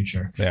that in the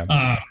future?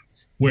 Yeah.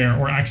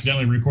 Or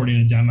accidentally recording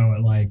a demo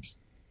at like,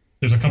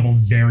 there's a couple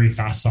very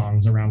fast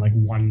songs around like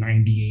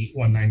 198,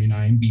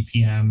 199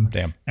 BPM.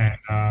 Damn. And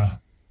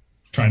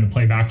trying to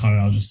play back on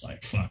it, I was just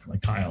like, fuck,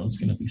 like Kyle is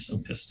going to be so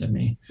pissed at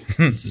me.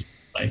 This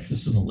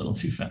is a little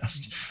too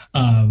fast.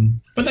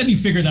 But then you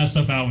figure that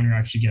stuff out when you're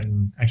actually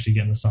getting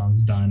the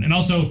songs done. And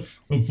also,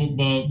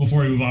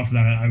 before we move on from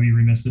that, I'd be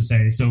remiss to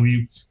say, so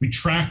we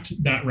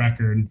tracked that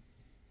record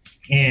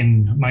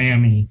in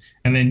Miami,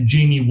 and then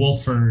Jamie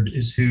Wolford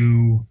is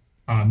who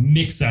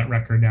mixed that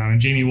record down. And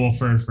Jamie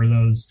Wolford, for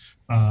those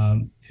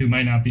who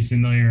might not be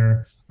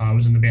familiar,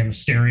 was in the band The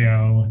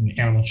Stereo and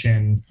Animal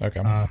Chin for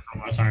a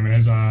long time, and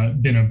has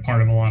been a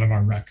part of a lot of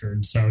our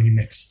records. So he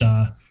mixed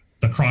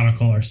The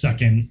Chronicle, our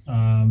second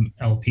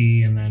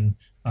LP, and then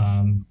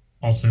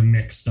also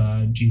mixed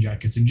Jean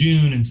Jackets in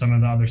June and some of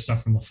the other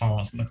stuff from the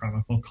Fallout from the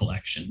Chronicle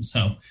collection.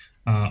 So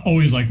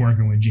always like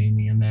working with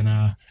Jamie, and then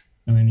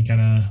you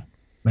kind of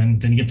then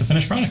you get the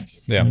finished product.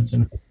 Yeah,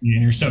 and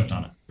you're stoked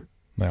on it.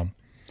 Yeah,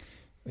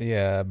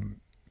 yeah.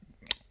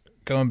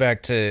 Going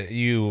back to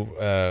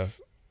you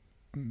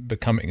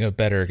becoming a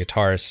better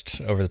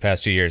guitarist over the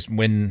past 2 years,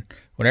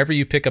 whenever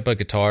you pick up a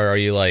guitar, are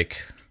you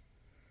like,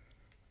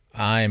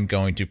 I'm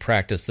going to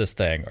practice this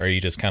thing, or are you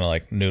just kind of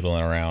like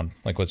noodling around?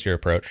 Like, what's your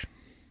approach?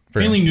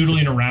 Mainly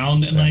noodling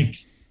around, and like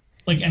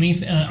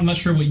anything. I'm not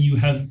sure what you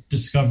have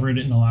discovered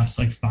in the last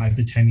like 5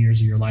 to 10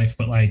 years of your life,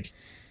 but like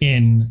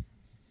and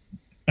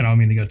I don't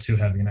mean to go too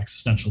heavy and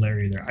existential there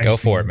either. Go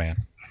for it, man.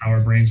 How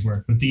our brains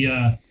work, but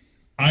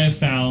I have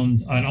found,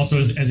 and also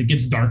as it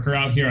gets darker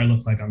out here, I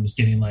look like I'm just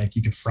getting like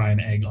you could fry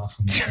an egg off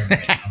of me.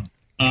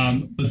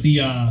 But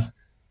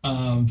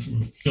I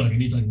feel like I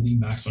need to like lean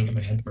back so I get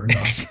my head burned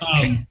off.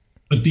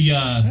 But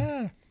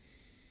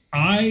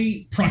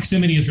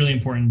proximity is really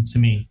important to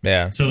me.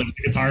 Yeah. So like,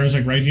 the guitar is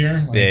like right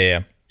here. Like,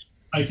 yeah.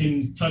 I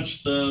can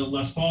touch the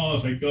Les Paul.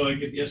 If I go, I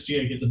get the SG,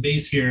 I get the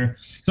bass here.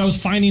 Because I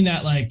was finding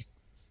that like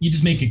you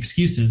just make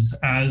excuses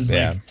as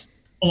like,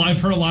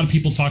 I've heard a lot of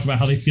people talk about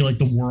how they feel like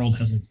the world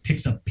has like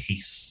picked up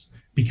pace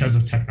because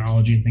of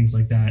technology and things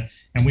like that.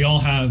 And we all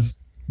have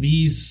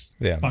these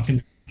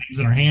fucking things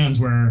in our hands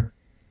where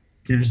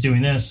you're just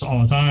doing this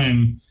all the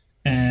time.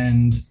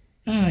 And,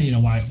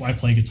 why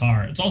play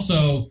guitar? It's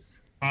also,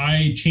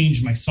 I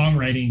changed my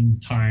songwriting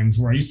times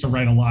where I used to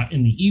write a lot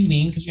in the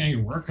evening because,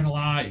 you're working a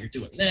lot, you're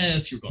doing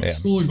this, you're going to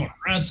school, you're going to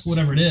grad school,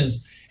 whatever it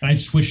is. And I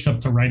switched up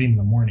to writing in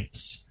the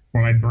mornings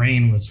where my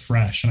brain was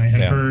fresh. And I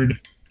had heard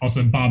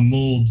also Bob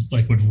Mould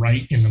like would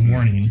write in the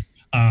morning.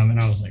 And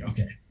I was like,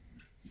 okay,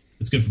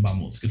 it's good for Bob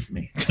Mould. It's good for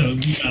me. So,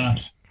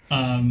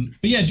 but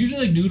yeah, it's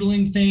usually like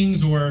noodling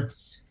things or,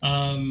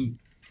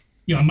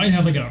 I might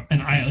have like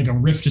a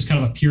riff just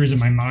kind of appears in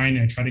my mind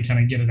and I try to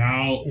kind of get it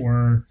out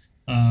or,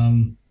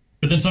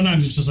 but then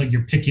sometimes it's just like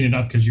you're picking it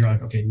up because you're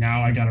like, okay, now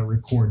I got to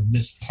record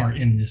this part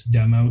in this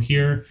demo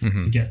here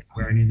to get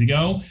where I need to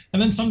go.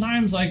 And then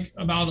sometimes like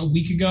about a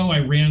week ago, I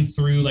ran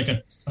through like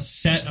a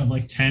set of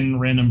like 10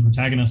 random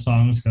Protagonist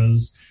songs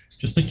because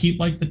just to keep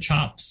like the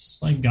chops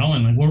like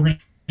going. Like we're going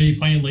to be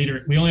playing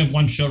later. We only have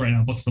one show right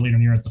now booked for later in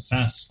the year at the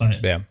fest,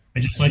 but I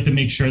just like to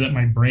make sure that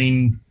my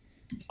brain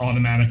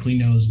automatically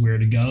knows where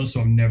to go.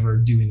 So I'm never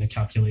doing the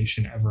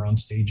calculation ever on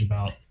stage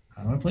about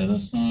how do I play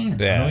this song? How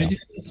do I do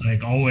this?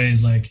 Like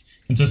always like,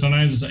 and so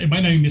sometimes it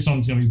might not even be a song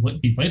that's going to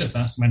be played at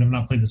fest. I might have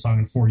not played the song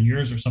in 4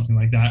 years or something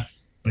like that,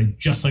 but I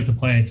just like to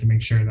play it to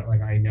make sure that like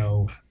I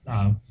know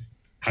how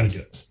to do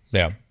it.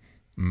 Yeah.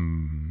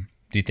 Do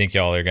you think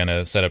y'all are going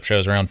to set up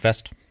shows around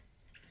fest?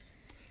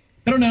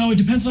 I don't know. It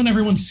depends on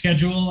everyone's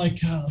schedule.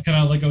 Like kind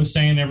of like I was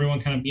saying,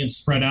 everyone kind of being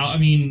spread out. I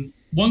mean,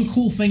 one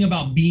cool thing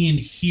about being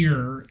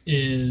here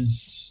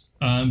is,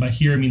 by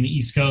here I mean the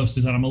East Coast,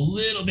 is that I'm a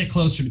little bit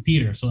closer to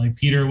Peter. So like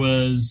Peter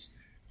was,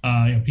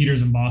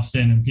 Peter's in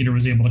Boston, and Peter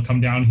was able to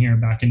come down here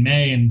back in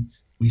May, and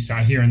we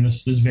sat here in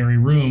this very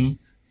room,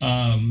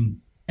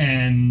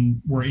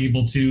 and we're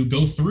able to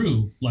go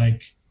through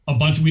like a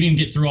bunch. We didn't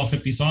get through all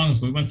 50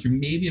 songs, but we went through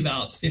maybe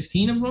about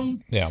 15 of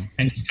them. Yeah,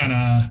 and just kind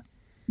of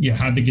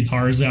had the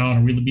guitars out,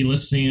 and we'd be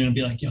listening and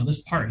be like,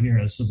 this part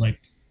here, this is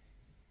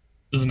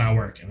not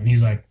working. And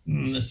he's like,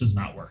 this is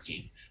not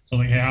working. So I was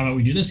like, hey, how about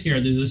we do this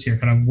here,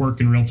 kind of work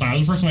in real time. It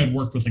was the first time I'd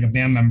worked with like a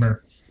band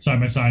member side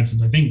by side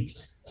since I think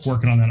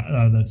working on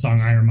that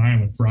song Iron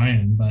Mind with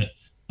Brian. But,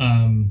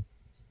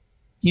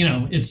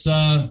 it's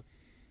kind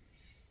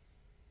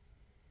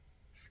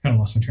of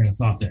lost my train of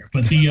thought there.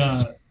 But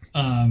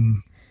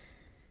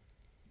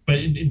but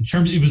in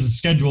terms, it was a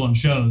schedule and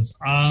shows.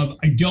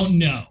 I don't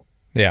know.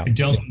 Yeah. I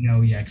don't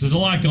know yet because there's a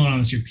lot going on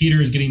this year. Peter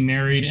is getting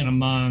married in a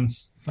month.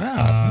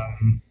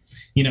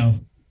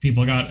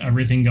 People got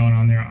everything going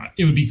on there.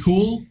 It would be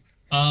cool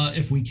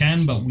if we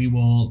can, but we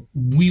will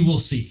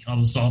see.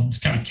 I'll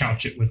just kind of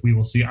couch it with we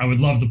will see. I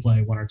would love to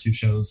play 1 or 2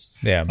 shows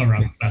around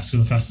the fest. So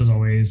the fest is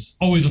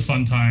always a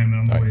fun time,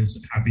 and I'm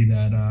always happy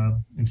that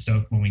and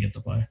stoked when we get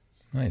to play.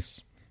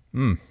 Nice.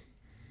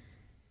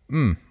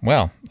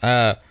 Well,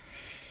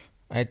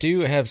 I do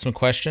have some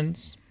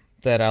questions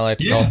that I like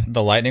to call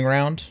the lightning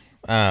round.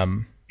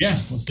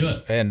 Let's do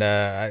it. And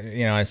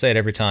I say it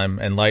every time,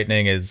 and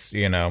lightning is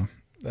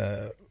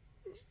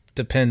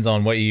depends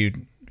on what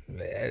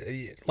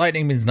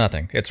lightning means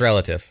nothing. It's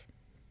relative.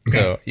 Okay.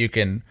 So you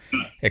can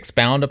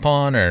expound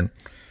upon or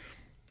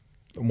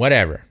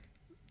whatever.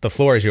 The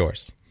floor is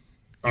yours.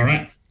 All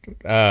right.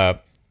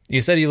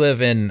 You said you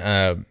live in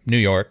New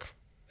York.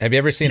 Have you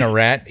ever seen a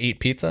rat eat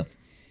pizza?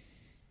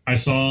 I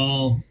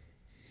saw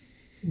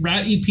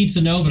rat eat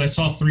pizza, no, but I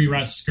saw 3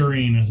 rats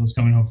scurrying as I was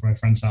coming home from my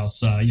friend's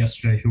house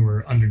yesterday who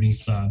were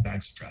underneath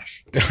bags of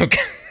trash.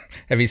 Okay.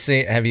 Have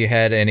you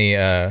had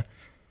any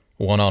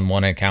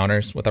one-on-one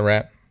encounters with a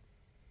rat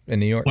in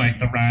New York? Like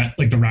the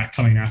rat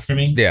coming after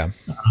me? Yeah.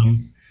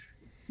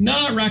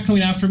 Not a rat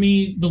coming after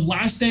me. The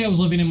last day I was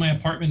living in my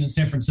apartment in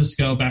San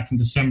Francisco back in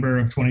December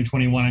of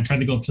 2021, I tried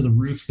to go up to the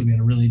roof because we had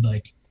a really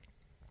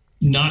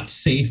not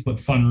safe but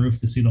fun roof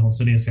to see the whole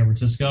city of San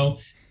Francisco.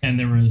 And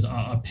there was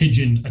a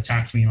pigeon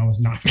attacked me and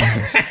almost knocked me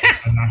out.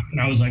 And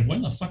I was like,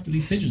 when the fuck did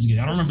these pigeons get?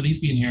 I don't remember these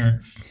being here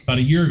about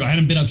a year ago. I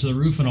hadn't been up to the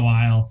roof in a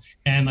while.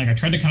 And like I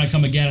tried to kind of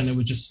come again and it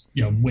was just,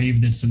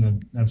 waved its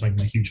that's like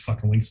my huge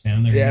fucking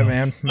wingspan. There yeah,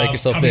 man. Make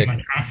yourself big.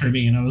 Like after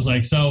me. And I was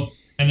like,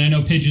 and I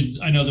know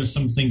pigeons, I know there's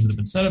some things that have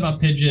been said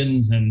about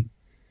pigeons and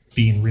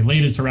being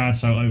related to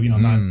rats. So, I don't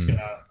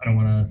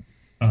want to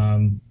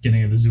get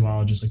any of the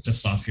zoologists like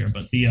pissed off here,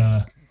 but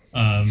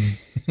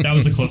that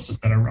was the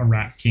closest that a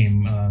rat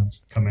came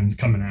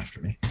coming after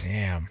me.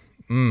 Damn.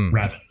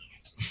 Rabbit.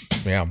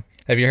 Yeah.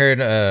 Have you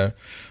heard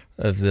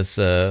of this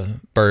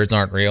birds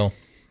aren't real?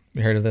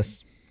 You heard of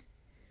this?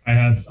 I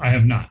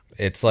have not.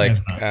 It's like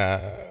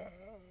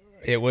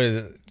it was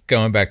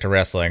going back to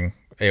wrestling.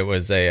 It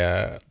was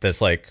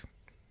this like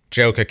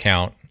joke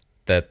account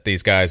that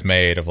these guys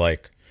made of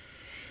like,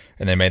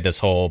 and they made this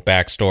whole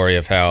backstory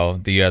of how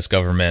the U.S.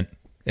 government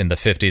in the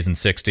 50s and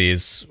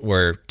 60s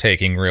were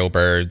taking real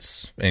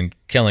birds and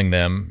killing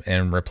them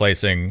and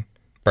replacing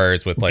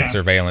birds with like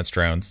surveillance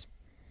drones.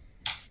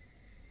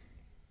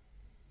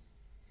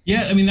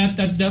 Yeah, I mean that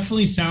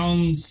definitely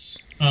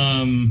sounds like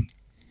a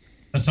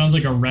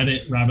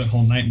Reddit rabbit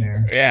hole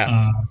nightmare.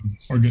 Yeah.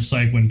 Or just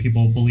like when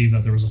people believe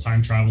that there was a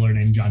time traveler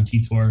named John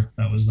Titor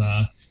that was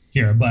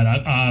here. But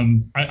I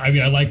mean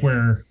I like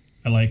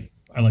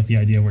the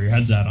idea of where your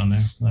head's at on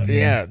there. I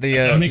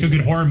make a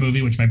good horror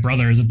movie, which my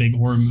brother is a big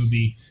horror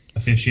movie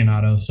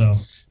aficionado, so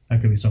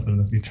that could be something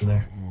in the future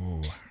there.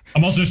 Ooh.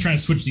 I'm also just trying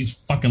to switch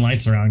these fucking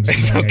lights around.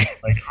 Just I'm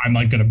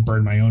like gonna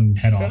burn my own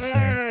head off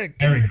there.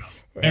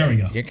 There we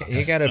go. You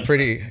got a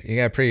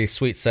pretty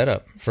sweet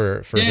setup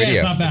for video.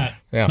 It's not bad.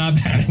 Yeah. It's not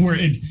bad.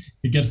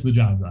 It gets the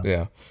job done.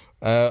 Yeah.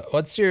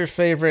 What's your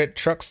favorite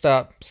truck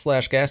stop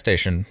 / gas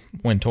station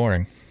when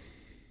touring?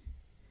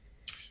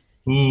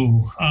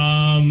 Ooh,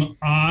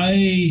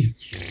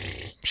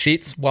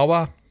 Sheetz,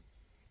 Wawa.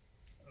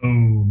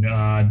 Oh,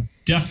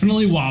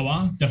 definitely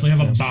Wawa. Definitely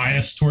have a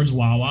bias towards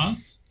Wawa.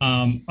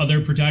 Other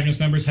Protagonist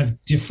members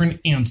have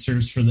different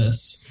answers for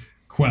this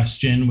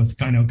question.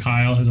 I know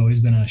Kyle has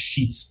always been a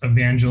Sheetz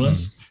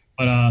evangelist,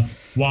 but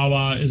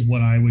Wawa is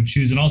what I would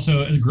choose. And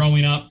also,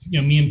 growing up,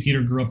 me and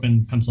Peter grew up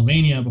in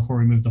Pennsylvania before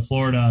we moved to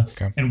Florida,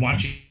 and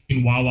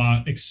watching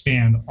Wawa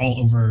expand all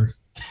over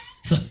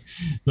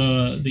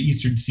the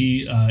eastern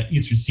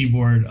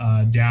seaboard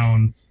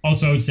down.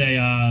 Also, I would say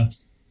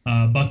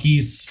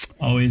Buc-ee's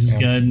always is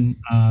good in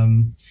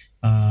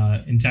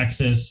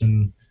Texas,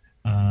 and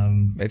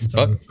it's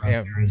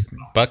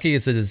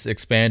Buc-ee's is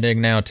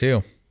expanding now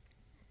too.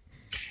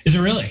 Is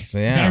it really?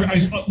 Yeah.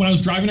 When I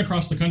was driving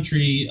across the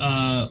country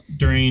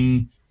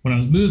when I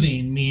was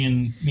moving, me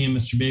and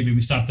Mr. Baby, we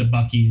stopped at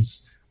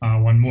Buc-ee's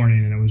one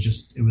morning, and it was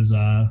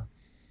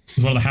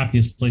one of the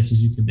happiest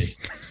places you could be.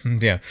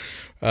 Yeah.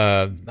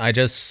 I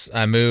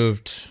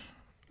moved.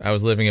 I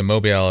was living in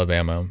Mobile,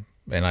 Alabama,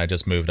 and I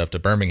just moved up to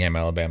Birmingham,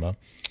 Alabama.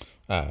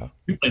 You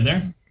played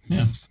there?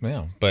 Yeah.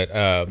 Yeah. But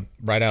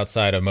right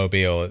outside of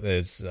Mobile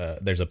is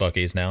there's a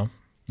Buc-ee's now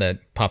that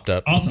popped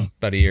up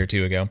about a year or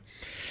two ago.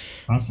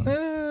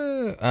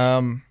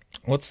 Awesome.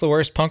 What's the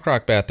worst punk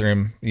rock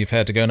bathroom you've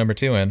had to go number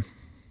 2 in?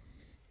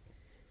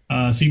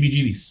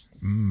 CBGB's.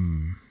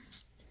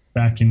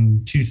 Back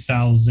in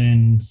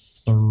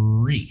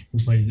 2003,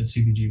 we played at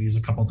CBGB's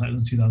a couple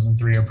times in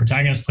 2003. Our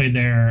Protagonist played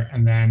there,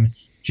 and then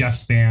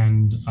Jeff's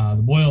band,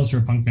 the Boyles, who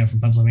are a punk band from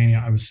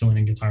Pennsylvania, I was filling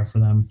in guitar for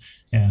them.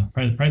 Yeah,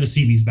 probably the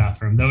CB's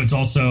bathroom, though it's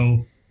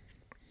also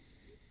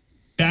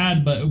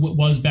bad, but it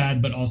was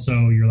bad, but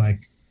also you're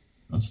like,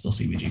 that's still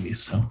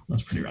CBGB's, so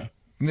that's pretty rad.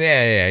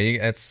 Yeah,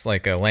 it's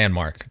like a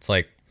landmark. It's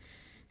like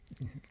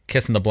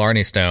kissing the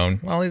Blarney Stone.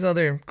 All these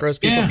other gross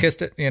people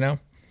kissed it, Yeah,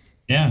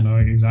 no,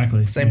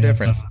 exactly. Same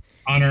difference.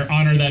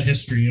 Honor that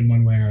history in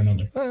one way or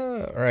another.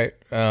 Right.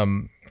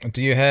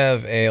 Do you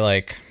have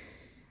a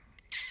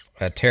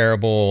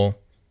terrible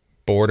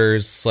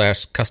Borders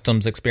 /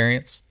 customs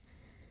experience?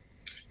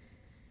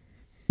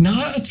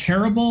 Not a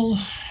terrible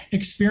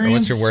experience. Or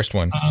what's your worst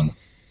one?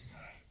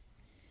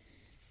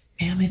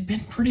 Man, they've been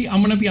pretty,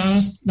 I'm going to be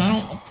honest,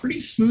 pretty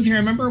smooth here. I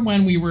remember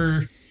when we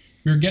were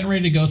getting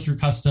ready to go through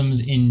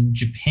customs in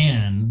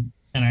Japan,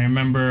 and I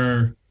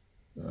remember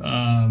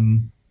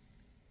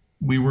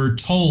we were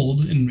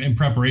told in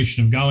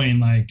preparation of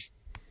going, like,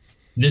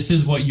 this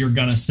is what you're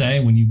going to say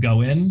when you go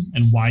in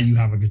and why you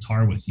have a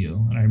guitar with you.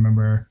 And I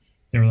remember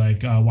they were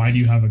like, why do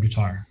you have a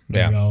guitar? And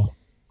I go,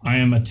 I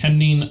am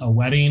attending a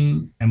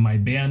wedding and my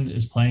band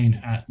is playing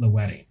at the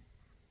wedding.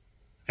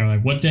 They were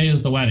like, what day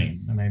is the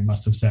wedding? And I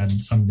must have said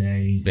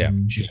someday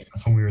in June.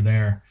 That's when we were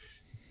there.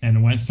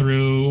 And went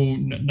through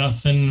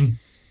nothing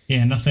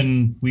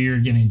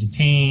weird, getting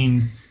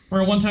detained.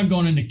 Or one time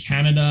going into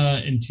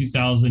Canada in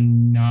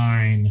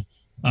 2009,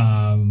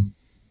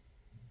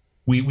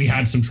 we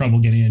had some trouble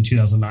getting in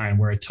 2009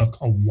 where it took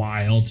a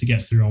while to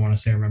get through. I want to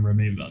say I remember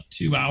maybe about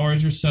 2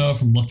 hours or so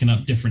from looking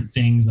up different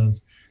things of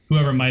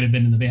whoever might have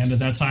been in the band at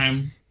that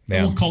time.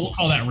 Yeah. We'll call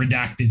that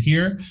redacted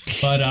here.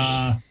 But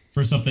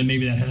for something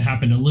maybe that had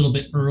happened a little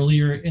bit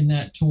earlier in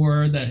that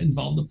tour that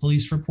involved a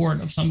police report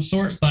of some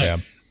sort.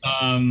 But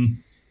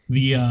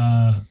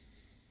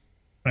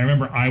I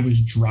remember I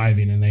was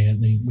driving and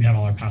we had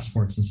all our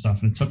passports and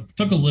stuff, and it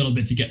took a little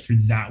bit to get through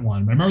that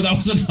one. But I remember that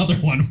was another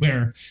one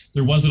where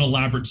there was an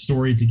elaborate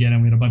story to get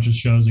in. We had a bunch of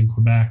shows in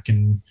Quebec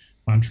and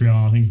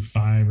Montreal, I think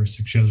 5 or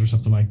 6 shows or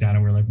something like that.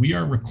 And we're like, we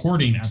are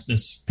recording at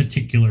this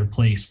particular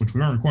place, which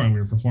we weren't recording, we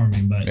were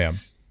performing. But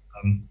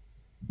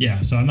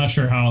so I'm not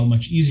sure how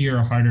much easier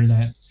or harder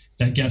that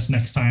gets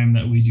next time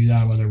that we do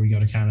that, whether we go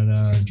to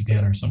Canada or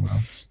Japan or somewhere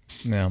else.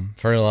 Yeah,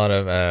 for a lot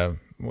of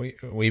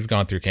we've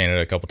gone through Canada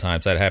a couple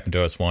times. That happened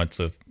to us once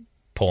of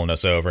pulling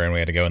us over, and we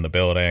had to go in the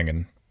building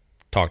and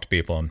talk to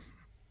people, and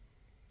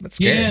that's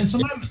scary. Yeah, and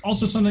something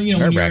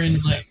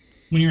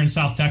when you're in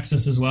South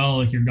Texas as well,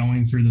 like you're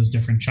going through those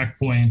different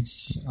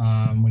checkpoints.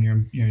 When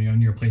you're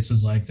near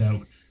places like that,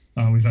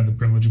 we've had the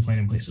privilege of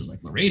playing in places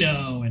like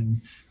Laredo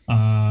and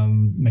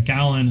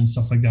McAllen and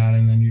stuff like that.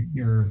 And then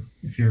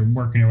if you're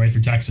working your way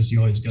through Texas,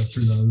 you always go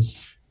through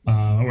those.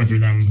 I went through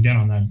them again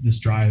on this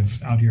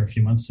drive out here a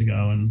few months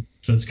ago, and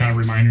so it's kind of a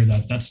reminder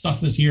that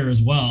stuff is here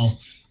as well.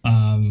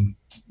 And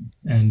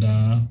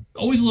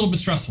always a little bit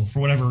stressful for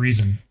whatever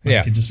reason.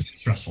 It just feels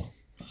stressful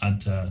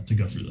to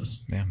go through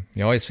this. Yeah,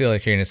 you always feel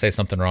like you're going to say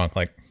something wrong,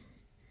 like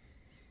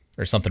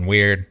or something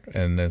weird,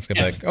 and it's going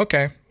to be like,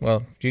 okay,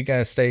 well, you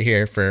guys stay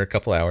here for a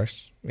couple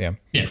hours. Yeah.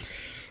 Yeah.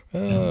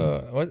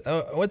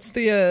 What's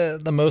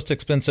the most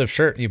expensive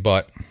shirt you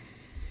bought?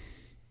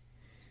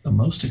 The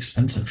most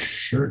expensive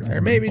shirt, or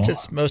maybe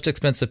just most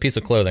expensive piece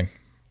of clothing.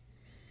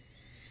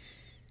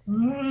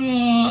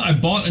 I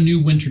bought a new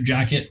winter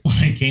jacket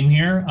when I came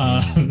here.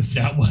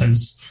 That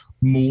was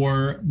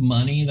more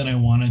money than I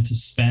wanted to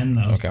spend.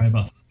 That was probably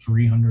about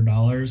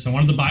 $300. I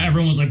wanted to buy.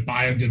 Everyone was like,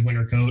 buy a good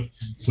winter coat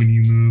when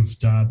you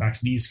moved back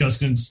to the East Coast.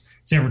 Because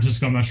San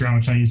Francisco, I'm not sure how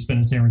much time you spend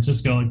in San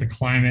Francisco. Like the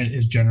climate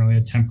is generally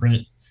a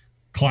temperate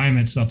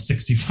climate. It's about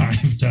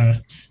 65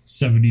 to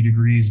 70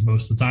 degrees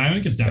most of the time.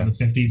 It gets down to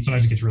 50.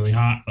 Sometimes it gets really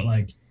hot, but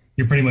like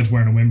you're pretty much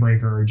wearing a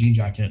windbreaker or a jean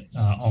jacket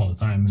all the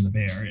time in the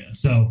Bay Area.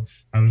 So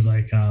I was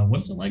like,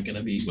 what's it like going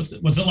to be? What's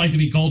it like to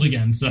be cold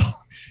again? So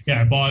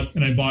I bought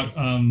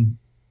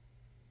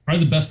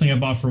probably the best thing I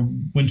bought for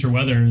winter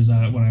weather is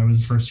when I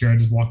was first here, I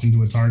just walked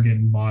into a Target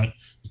and bought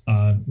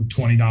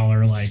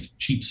 $20 like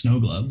cheap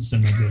snow gloves.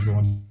 And those were the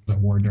ones I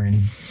wore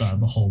during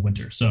the whole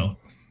winter. So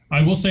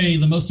I will say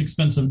the most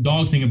expensive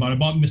dog thing I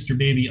bought Mr.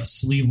 Baby a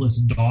sleeveless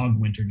dog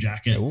winter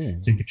jacket.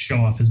 Ooh. So he could show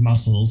off his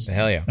muscles.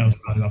 Hell yeah. That was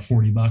probably about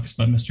 $40,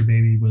 but Mr.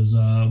 Baby was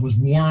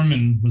warm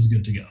and was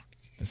good to go.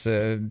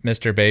 So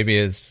Mr. Baby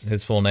is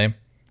his full name,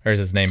 or is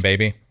his name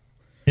Baby?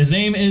 His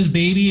name is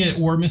Baby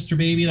or Mr.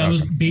 Baby.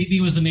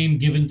 Baby was the name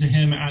given to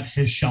him at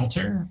his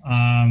shelter.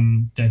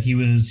 That he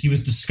was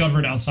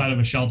discovered outside of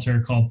a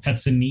shelter called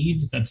Pets in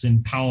Need that's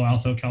in Palo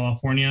Alto,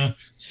 California,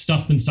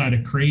 stuffed inside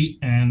a crate.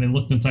 And they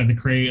looked inside the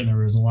crate and there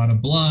was a lot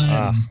of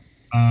blood.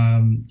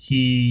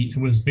 He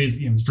was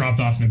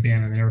dropped off and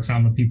abandoned. They never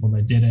found the people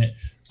that did it.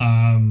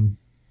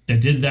 That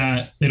did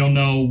that. They don't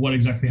know what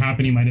exactly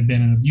happened. He might have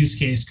been an abuse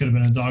case, could have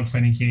been a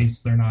dogfighting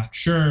case. They're not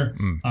sure.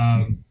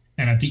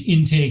 And at the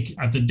intake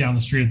down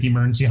the street at the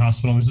emergency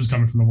hospital, this was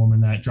coming from the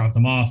woman that dropped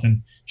them off.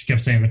 And she kept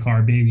saying in the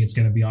car, baby, it's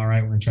going to be all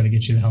right. We're going to try to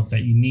get you the help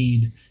that you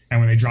need. And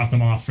when they dropped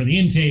them off for the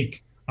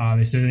intake,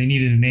 they said they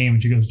needed a name.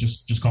 And she goes,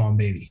 just call him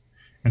Baby.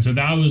 And so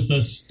that was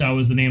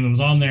the name that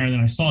was on there. And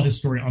then I saw his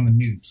story on the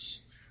news.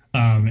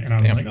 And I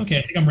was like, okay,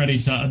 I think I'm ready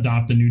to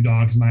adopt a new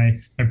dog because my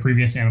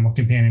previous animal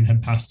companion had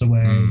passed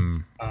away,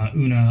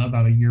 Una,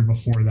 about a year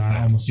before that,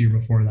 almost a year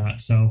before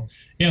that. So,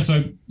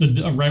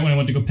 right when I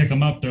went to go pick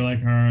him up, they're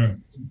like,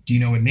 do you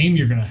know what name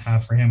you're going to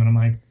have for him? And I'm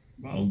like,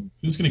 well, I'm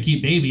just going to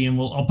keep Baby and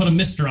I'll put a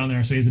Mr. on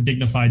there so he has a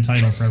dignified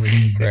title for everything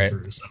he's been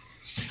through. So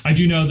I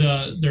do know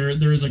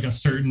there is like a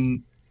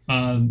certain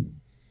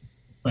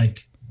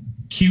like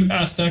cute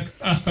aspect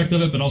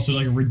of it, but also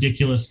like a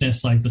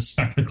ridiculousness, like the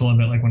spectacle of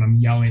it, like when I'm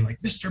yelling like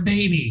Mr.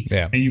 Baby,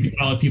 and you can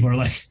tell that people are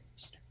like,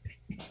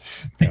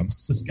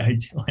 what's this guy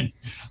doing?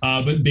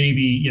 But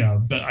Baby,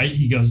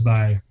 he goes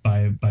by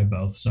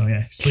both. So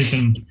yeah,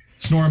 sleeping,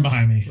 snoring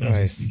behind me.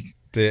 Nice.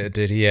 Did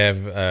he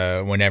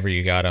have whenever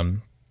you got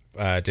him?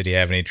 Did he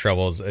have any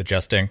troubles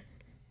adjusting?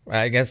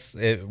 I guess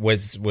it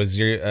was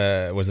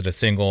it a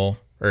single,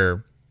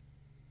 or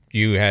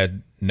you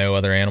had no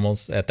other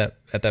animals at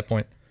that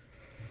point?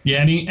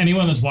 Yeah,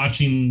 anyone that's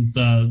watching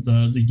the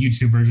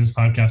YouTube version of this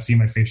podcast see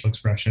my facial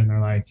expression.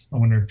 They're like, I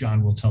wonder if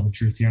John will tell the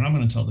truth here. And I'm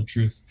going to tell the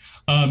truth.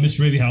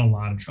 Mr. Baby had a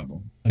lot of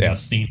trouble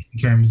adjusting in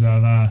terms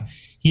of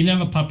he didn't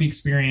have a puppy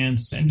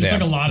experience, and just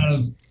like a lot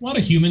of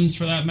humans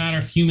for that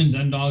matter, humans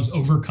and dogs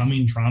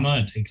overcoming trauma.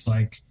 It takes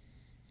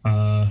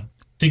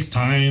takes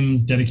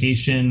time,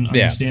 dedication,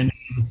 understanding.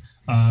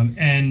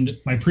 And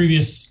my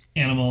previous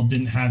animal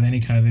didn't have any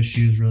kind of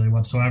issues really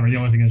whatsoever. The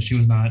only thing that she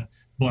was not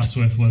blessed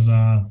with was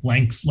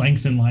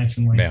length in life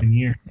and length in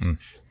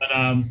years. But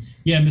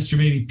Mr.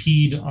 Baby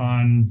peed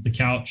on the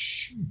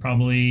couch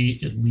probably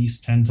at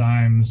least 10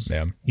 times.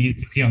 He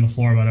used to pee on the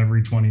floor about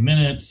every 20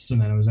 minutes, and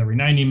then it was every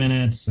 90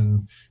 minutes.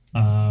 And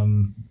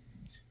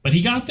But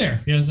he got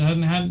there. He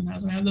hasn't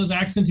had those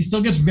accidents. He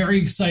still gets very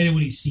excited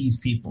when he sees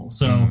people.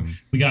 So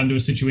we got into a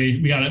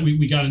situation.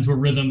 We got into a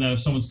rhythm that if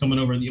someone's coming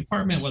over to the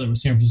apartment, whether it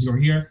was San Francisco or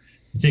here,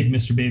 we take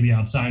Mr. Baby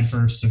outside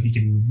first so he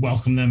can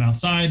welcome them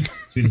outside,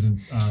 so he doesn't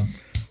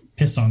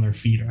piss on their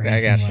feet or anything.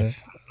 I gotcha. Like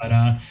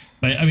that.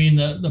 But I mean,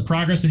 the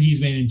progress that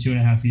he's made in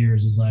 2.5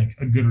 years is like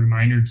a good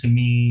reminder to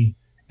me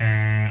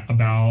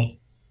about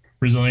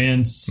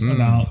resilience,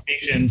 about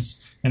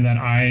patience. And that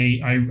I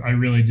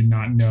really did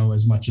not know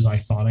as much as I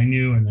thought I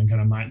knew. And then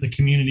kind of the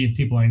community of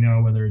people I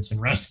know, whether it's in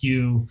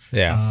rescue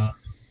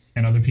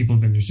and other people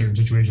who've been through certain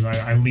situations,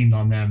 I leaned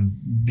on them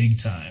big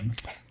time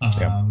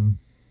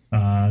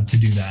to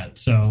do that.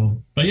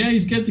 So, but yeah,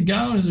 he's good to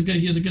go.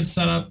 He has a good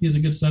setup. He has a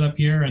good setup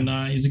here, and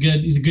he's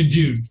a good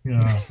dude,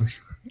 for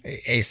sure.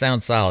 He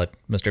sounds solid,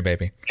 Mr.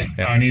 Baby.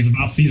 Yeah. And he's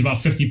about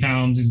 50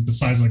 pounds. He's the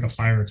size of like a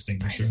fire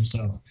extinguisher. Nice.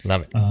 So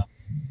love it.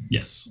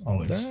 Yes,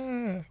 always.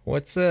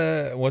 What's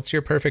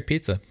your perfect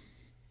pizza?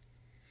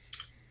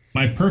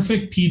 My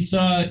perfect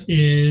pizza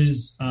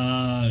is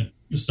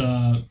just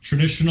a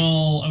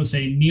traditional, I would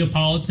say,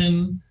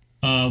 Neapolitan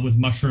with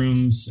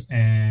mushrooms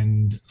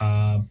and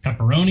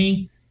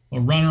pepperoni. A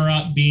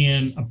runner-up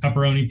being a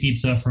pepperoni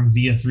pizza from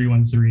Via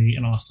 313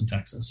 in Austin,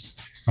 Texas.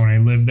 When I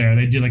lived there,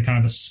 they did like kind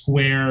of the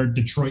square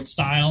Detroit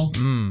style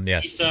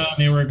pizza.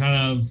 They were kind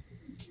of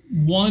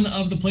one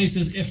of the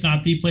places, if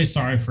not the place.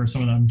 Sorry for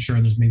some of them. I'm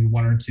sure there's maybe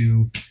one or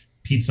two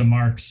pizza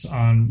marks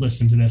on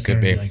listen to this.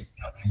 Could be. Like,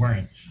 no, they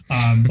weren't.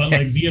 But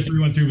like Via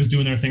 313 was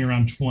doing their thing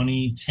around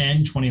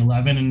 2010,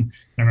 2011. And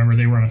I remember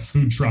they were on a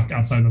food truck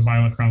outside the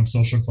Violet Crown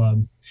Social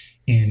Club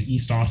in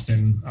East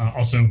Austin.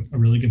 Also a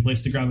really good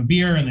place to grab a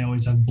beer. And they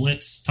always have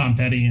Blitz, Tom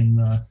Petty, and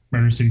the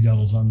Murder City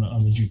Devils on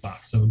the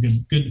jukebox. So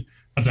good.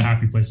 That's a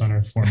happy place on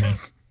earth for me.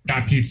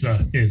 That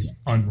pizza is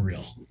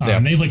unreal.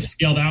 And they've like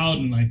scaled out,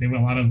 and like they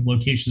went a lot of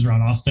locations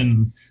around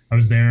Austin. I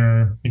was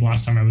there, I think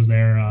last time I was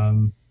there,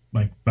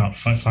 like about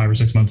 5 or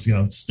 6 months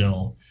ago. It's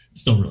still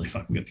really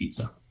fucking good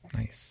pizza.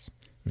 Nice.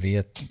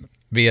 Via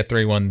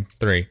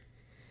 313.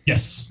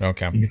 Yes.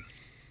 Okay.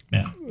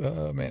 Yeah.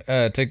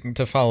 Man.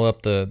 To follow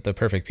up the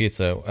perfect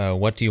pizza,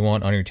 what do you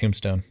want on your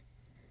tombstone?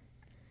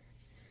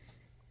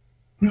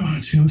 No,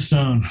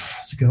 tombstone.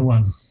 That's a good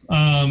one.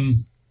 I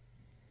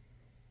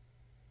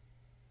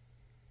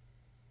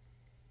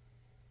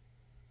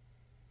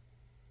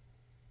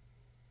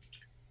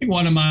think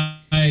one of my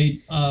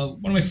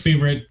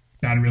favorite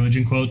Bad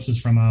Religion quotes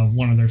is from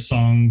one of their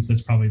songs.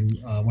 That's probably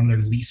one of their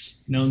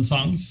least known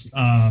songs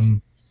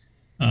from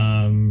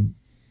the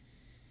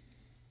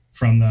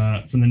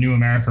New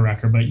America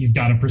record. But you've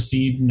got to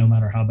proceed no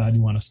matter how bad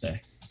you want to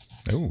stay.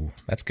 Oh,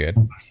 that's good.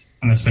 And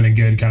that's been a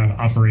good kind of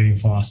operating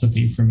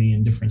philosophy for me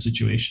in different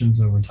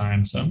situations over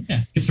time. So yeah,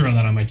 you can throw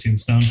that on my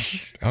tombstone.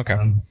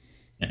 Okay.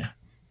 Yeah.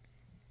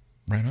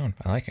 Right on.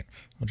 I like it.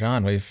 Well,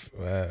 John,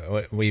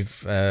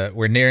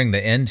 we're nearing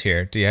the end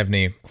here. Do you have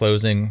any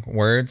closing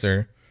words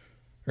or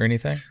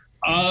anything?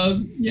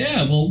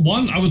 Yeah. Well,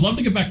 one, I would love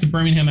to get back to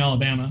Birmingham,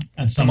 Alabama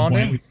at some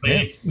point.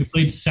 We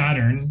played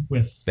Saturn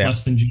with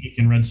Less Than Jake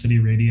and Red City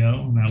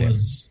Radio, and that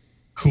was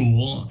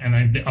cool.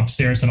 And the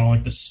upstairs had all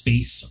like the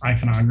space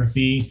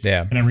iconography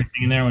and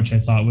everything in there, which I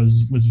thought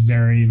was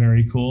very,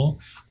 very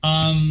cool.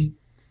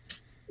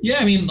 Yeah,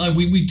 I mean, like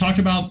we talked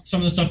about some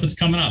of the stuff that's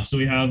coming up. So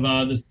we have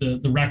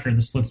the record,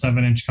 the split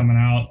 7-inch coming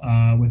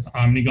out with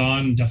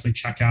Omnigone. Definitely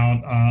check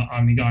out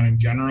Omnigone in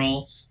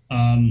general.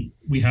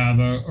 We have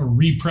a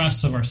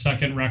repress of our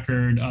second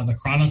record, The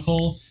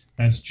Chronicle,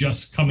 that's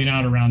just coming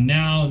out around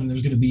now. And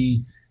there's going to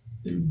be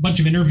a bunch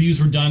of interviews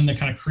were done that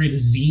kind of create a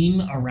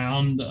zine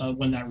around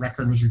when that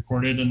record was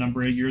recorded a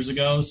number of years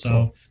ago.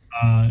 So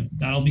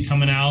that'll be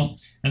coming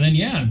out. And then,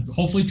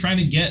 hopefully trying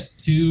to get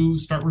to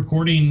start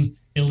recording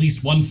at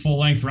least one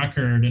full-length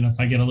record. And if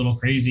I get a little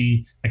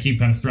crazy, I keep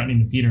kind of threatening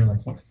to Peter,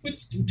 like, what if we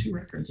just do 2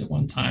 records at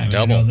one time?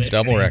 Double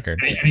record.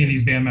 Any of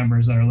these band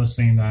members that are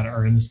listening that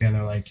are in this band,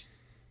 they're like,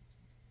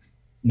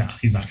 no,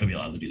 he's not going to be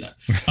allowed to do that.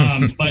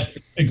 But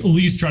at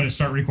least try to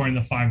start recording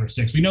the 5 or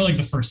 6. We know like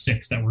the first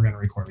 6 that we're going to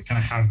record. We kind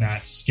of have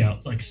that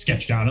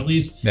sketched out at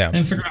least,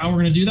 and figure out how we're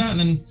going to do that. And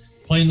then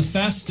play in the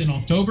Fest in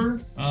October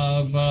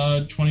of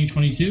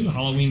 2022,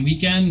 Halloween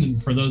weekend.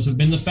 And for those who've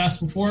been to the Fest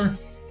before,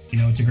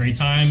 it's a great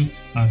time.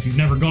 If you've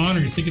never gone or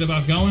you're thinking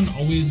about going,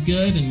 always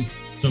good. And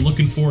so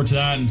looking forward to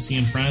that and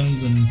seeing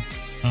friends. And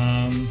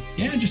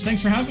just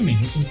thanks for having me.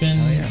 This has been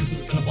a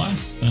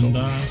blast, and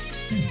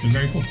it's been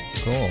very cool.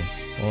 Cool.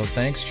 Well,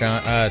 thanks,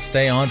 John.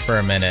 Stay on for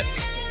a minute.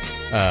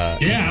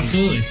 Yeah,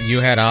 absolutely.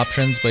 You had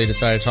options, but you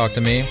decided to talk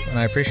to me, and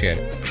I appreciate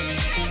it.